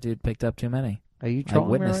books because that dude picked up too many. Are you I trolling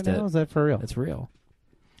me right witnessed now? it. Is that for real? It's real.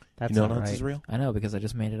 That's You know not what else right. is real? I know because I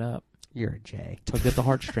just made it up. You're a Jay. Tugged at the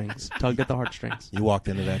heartstrings. Tugged at the heartstrings. You walked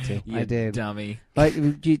into that too. You I did. dummy. Like,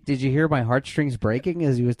 did you hear my heartstrings breaking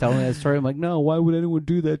as he was telling me that story? I'm like, no, why would anyone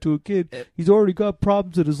do that to a kid? He's already got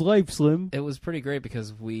problems in his life, Slim. It was pretty great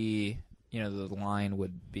because the line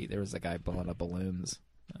would be, there was a guy blowing up balloons.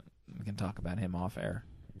 We can talk about him off air.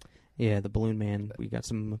 Yeah, the Balloon Man. We got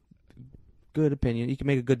some good opinion. You can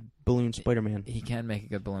make a good balloon Spider-Man. He can make a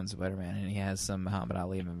good balloon Spider-Man, and he has some Muhammad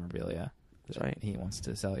Ali memorabilia. That's right. He wants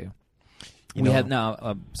to sell you. You We know-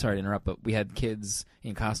 had sorry to interrupt, but we had kids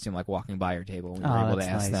in costume like walking by your table. And we were Oh, able to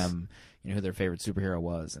that's ask nice. them, who their favorite superhero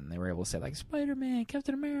was, and they were able to say like Spider-Man,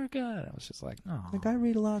 Captain America. And I was just like, oh, Like, I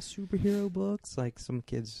read a lot of superhero books. Like, some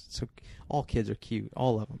kids, so all kids are cute.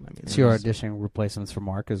 All of them. I mean, So you're there's- auditioning replacements for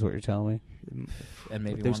Mark, is what you're telling me? and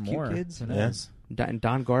maybe those one cute more. kids? Who Yeah. knows?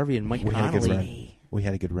 Don Garvey and Mike We had a good Connolly. run. We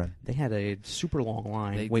had a good run. They had a super long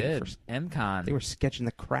line. They waiting did. for. MCon. They were sketching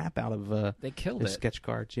the crap out of They killed their it. sketch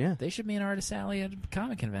cards. Yeah, They should be an artist alley at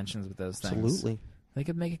comic conventions with those things. absolutely. They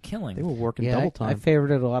could make a killing. They were working Yeah, double I time.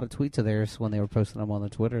 favorited a lot of tweets of theirs when they were posting them on the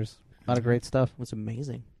Twitters. A lot of great stuff. It was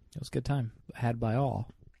amazing. It was a good time. Had by all.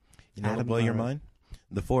 You know what'll Adam blow your Murray. mind?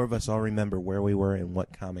 The four of us all remember where we were and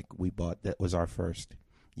what comic we bought that was our first.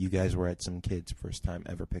 You guys were at some kids' first time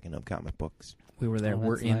ever picking up comic books. We were there. Oh,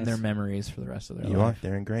 we're that's in nice. their memories for the rest of their You are. life.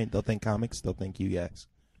 They're ingrained. They'll think comics. They'll think you guys.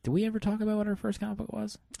 Did we ever talk about what our first comic book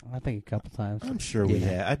was? I think a couple times. I'm sure we Yeah.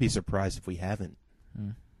 have. I'd be surprised if we haven't.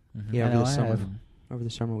 Mm-hmm. Yeah, I over know the I summer. have. Over the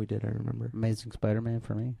summer we did. I remember. Amazing Spider-Man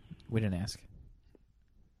for me. We didn't ask.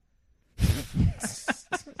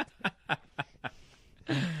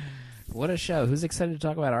 What a show. Who's excited to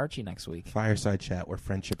talk about Archie next week? Fireside chat where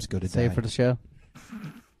friendships go to Save die. for the show.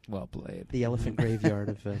 Well played. The elephant graveyard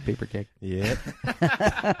of Paper Cake. Yep.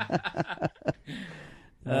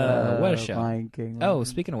 What a show. Lion King. Oh,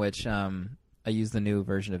 speaking of which, I use the new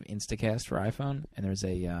version of Instacast for iPhone, and there's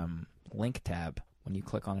a link tab when you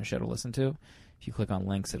click on a show to listen to. If you click on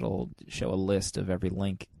links, it'll show a list of every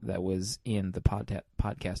link that was in the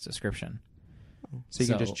podcast description. So you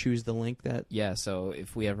can So- just choose the link that. Yeah, so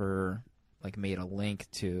if we ever made a link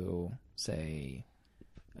to, say,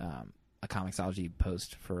 a Comixology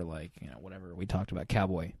post for whatever we talked about,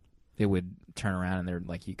 Cowboy, it would turn around and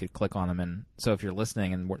they're you could click on them, and so if you're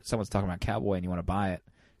listening and someone's talking about Cowboy and you want to buy it,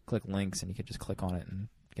 click links and you could just click on it and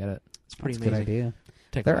get it. It's pretty That's a good amazing. idea.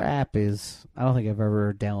 Take Their that. app is. I don't think I've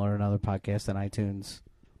ever downloaded another podcast on iTunes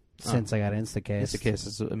since I got Instacast. Instacast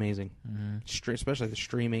is amazing. Mm-hmm. Especially the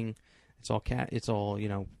streaming. It's all It's all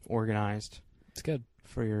organized It's good.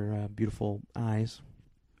 for your beautiful eyes.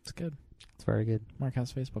 It's good. It's very good. Mark,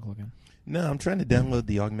 how's Facebook looking? No, I'm trying to download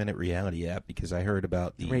the augmented reality app because I heard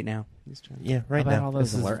about the Right now. He's trying to- Yeah, right how about now. all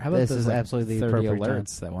those This is- alerts? How about this those is absolutely the 30 appropriate time.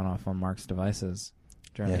 alerts that went off on Mark's devices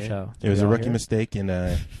during the Yeah. show? It was Did a we all rookie hear it? mistake, and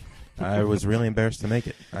I was really embarrassed to make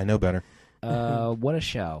it. I know better. What a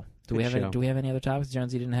show! Do we Good have show. do we have any other topics?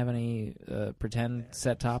 Jonesy didn't have any pretend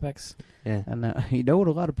set topics. Yeah. And you know what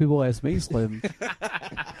a lot of people ask me, Slim?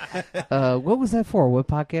 What was that for? What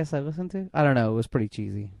podcast I listened to? I don't know. It was pretty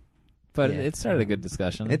cheesy. But Yeah. it started a good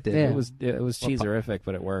discussion. It did. Yeah. It was cheeserific,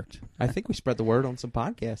 but it worked. I think we spread the word on some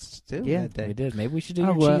podcasts too. Yeah. that day. We did. Maybe we should do Oh,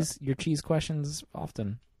 your well. cheese questions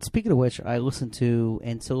often. Speaking of which, I listened to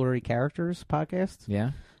Ancillary Characters podcast.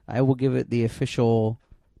 Yeah. I will give it the official.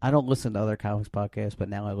 I don't listen to other comics podcasts, but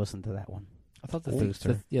now I listen to that one. I thought the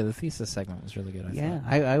Booster. the thesis segment was really good.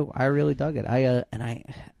 I really dug it.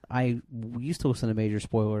 I used to listen to Major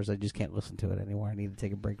Spoilers. I just can't listen to it anymore. I need to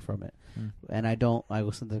take a break from it. And I don't. I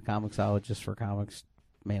listen to Comixologist for comics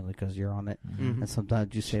mainly because you're on it, Mhm. and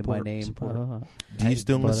sometimes you say my Support, name. support. Do you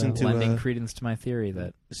still but, listen to lending credence to my theory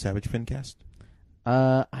that Savage Fincast?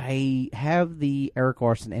 I have the Eric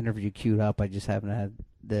Larson interview queued up. I just haven't had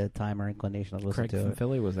the time or inclination to listen Craig to from it.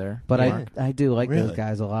 Philly was there. But Yeah. I do like those Really?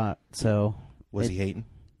 guys a lot. So Was It- he hating?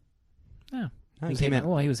 Yeah. No, He he came hating, out.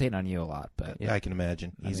 well, he was hating on you a lot, but Yeah. I can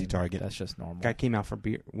imagine. I Easy mean, target. That's just normal. Guy came out for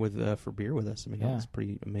beer with us. I mean, Yeah. that was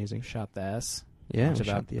pretty amazing. Shot the S. Yeah, talked we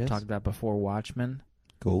shot about the S. talked about before Watchmen.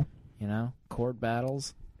 Cool. Court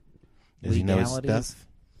battles. Does he know his legalities. stuff?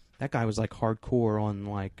 That guy was like hardcore on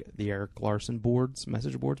like the Eric Larson boards,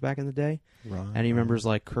 message boards back in the day, Right. and he remembers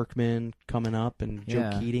like Kirkman coming up and Joe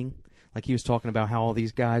Yeah. Keating. like he was talking about how all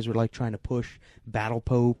these guys were like trying to push Battle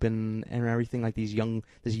Pope and everything, like this young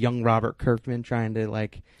Robert Kirkman trying to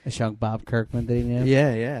like A young Bob Kirkman that he knew.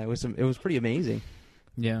 yeah, it was pretty amazing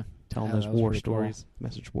Yeah. telling Yeah, those that was war pretty cool. stories,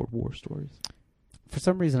 message board war stories. For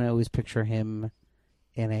some reason, I always picture him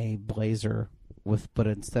in a blazer but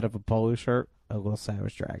instead of a polo shirt, a little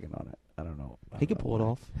Savage Dragon on it. I don't know. He could pull it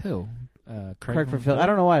off. Who? Craig from Phil. I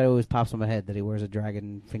don't know why it always pops in my head that he wears a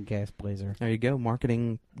dragon fin cast blazer. There you go,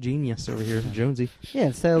 marketing genius over here, Jonesy. Yeah,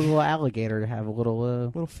 instead of a little alligator, to have a little.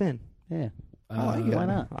 Little fin. Yeah. I like it. Why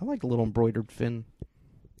not? I like a little embroidered fin.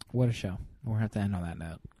 What a show. We'll have to end on that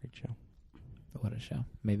note. Great show. What a show.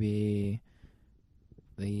 Maybe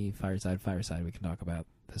the fireside we can talk about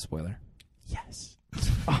the spoiler. Yes.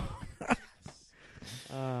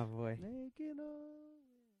 Oh boy.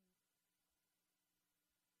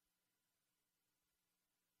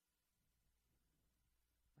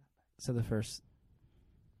 So the first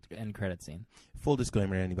end credit scene. Full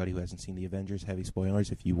disclaimer to anybody who hasn't seen the Avengers, heavy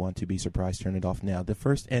spoilers. If you want to be surprised, turn it off now. The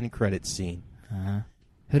first end credit scene. Uh-huh.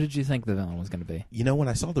 Who did you think the villain was going to be? You know, when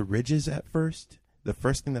I saw the ridges at first, the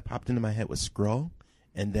first thing that popped into my head was Skrull.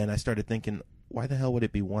 And then I started thinking, why the hell would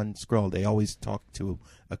it be one Skrull? They always talk to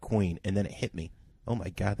a queen. And then it hit me. Oh, my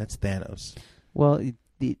God, that's Thanos. Well,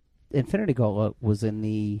 the Infinity Gauntlet was in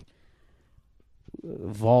the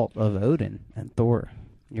vault of Odin and Thor.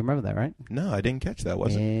 You remember that, right? No, I didn't catch that,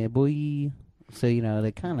 was it? Yeah, boy. So,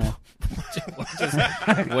 they kind of...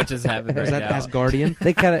 What just happened right Was that now? Asgardian?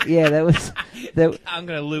 They kind of... Yeah, that was... That, I'm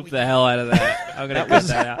going to loop the hell out of that. I'm going to cut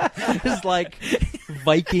that out. It was like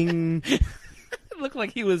Viking. It looked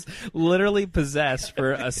like he was literally possessed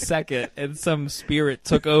for a second, and some spirit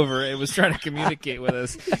took over and was trying to communicate with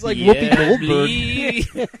us. It's like Whoopi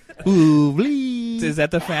Goldberg. Goldberg. Is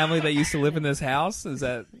that the family that used to live in this house? Is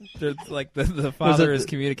that like the father is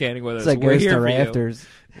communicating with us? it's like We're Ghost here of for you. Rafters.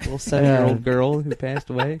 Little 7-year-old girl who passed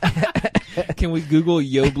away. Can we Google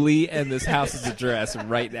Yobli and this house's address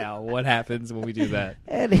right now? What happens when we do that?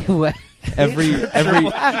 Anyway. Every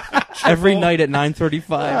night at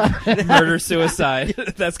 9:35. Murder suicide.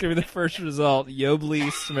 That's gonna be the first result. Yobli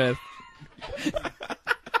Smith.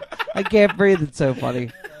 I can't breathe. It's so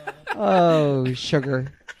funny. Oh,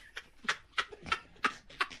 sugar.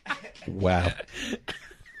 Wow.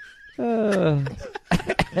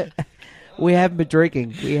 We haven't been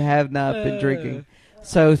drinking. We have not been drinking.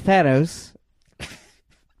 So, Thanos.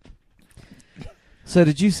 So,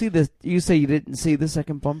 did you see this? You say you didn't see the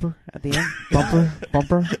second bumper at the end?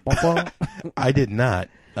 Bumper. I did not.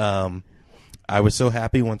 I was so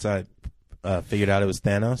happy once I figured out it was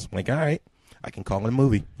Thanos. I'm like, all right, I can call it a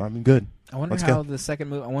movie. I'm good. I wonder Let's how go. the second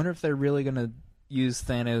movie. I wonder if they're really gonna use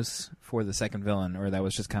Thanos for the second villain, or that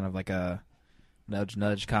was just kind of like a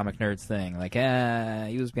nudge comic nerds thing. Like,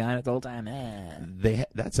 he was behind it the whole time.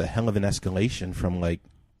 That's a hell of an escalation from like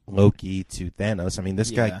Loki to Thanos. I mean,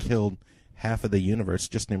 this Yeah. guy killed half of the universe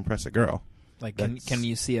just to impress a girl. Like, That's- can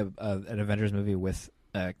you see an Avengers movie with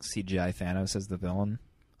CGI Thanos as the villain?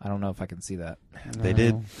 I don't know if I can see that. They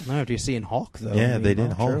did. No, after you see in Hulk though. Yeah, I mean, they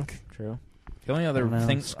did oh, Hulk. True. The only other I don't know.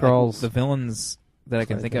 thing, Skrulls. the villains that I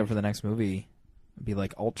can Sorry, think Dave. of for the next movie would be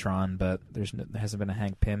like Ultron, but there hasn't been a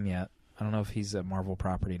Hank Pym yet. I don't know if he's a Marvel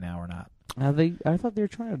property now or not. I thought they were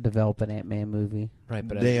trying to develop an Ant-Man movie. Right,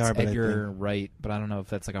 but They it's are, but I Edgar Wright, but I don't know if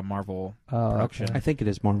that's like a Marvel Oh, production. okay. I think it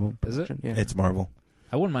is Marvel. Is it? production, Yeah. It's Marvel.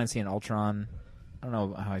 I wouldn't mind seeing Ultron. I don't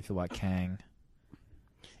know how I feel about Kang.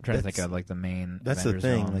 I'm trying to think That's- of like the main. That's Avengers the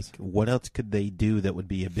thing. villains. Like, what else could they do that would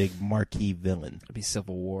be a big marquee villain? It'd be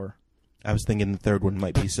Civil War. I was thinking the third one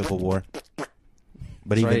might be Civil War. But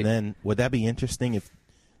That's even right. then, would that be interesting if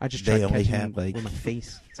I just They tried only catching have, like- with my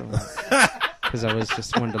face. Because I was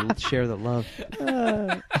just wanted to share the love.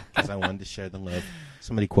 because I wanted to share the love.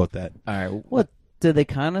 Somebody quote that. All right. What did they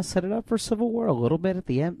kind of set it up for Civil War a little bit at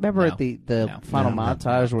the end? Remember No. at the No. final No.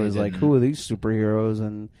 montage where They it's like, didn't. who are these superheroes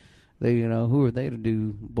and they, who are they to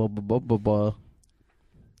do blah blah blah blah blah.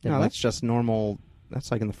 No, that's just normal. That's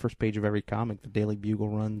like in the first page of every comic the Daily Bugle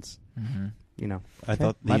runs. Mm-hmm. I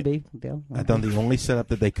thought might the be. Yeah, I thought the only setup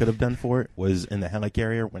that they could have done for it was in the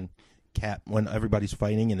helicarrier when everybody's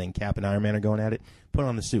fighting and then Cap and Iron Man are going at it. Put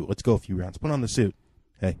on the suit. Let's go a few rounds. Put on the suit.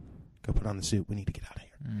 Hey, go put on the suit. We need to get out of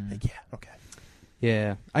here. Like, yeah, okay.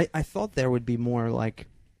 Yeah. I thought there would be more like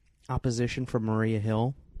opposition from Maria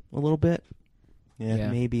Hill a little bit.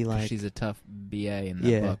 Yeah. Maybe like she's a tough BA in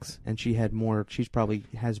the books. And she's probably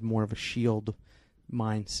has more of a shield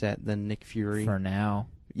mindset than Nick Fury. For now,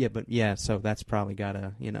 So that's probably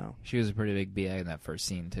gotta, she was a pretty big BA in that first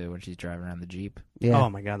scene too, when she's driving around the Jeep. Yeah. Oh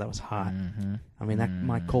my god, that was hot. Mm-hmm. I mean, that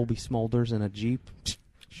my Colby Smulders in a Jeep.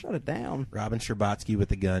 Shut it down. Robin Scherbatsky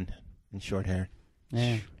with a gun and short hair.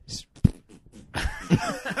 Yeah.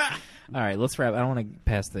 All right, let's wrap. I don't want to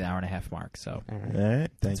pass the hour and a half mark, so All right. All right.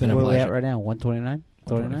 Thank It's been you. a Where are we pleasure. at right now? 129?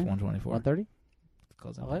 124. 130?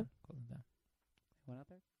 Close out. Hello?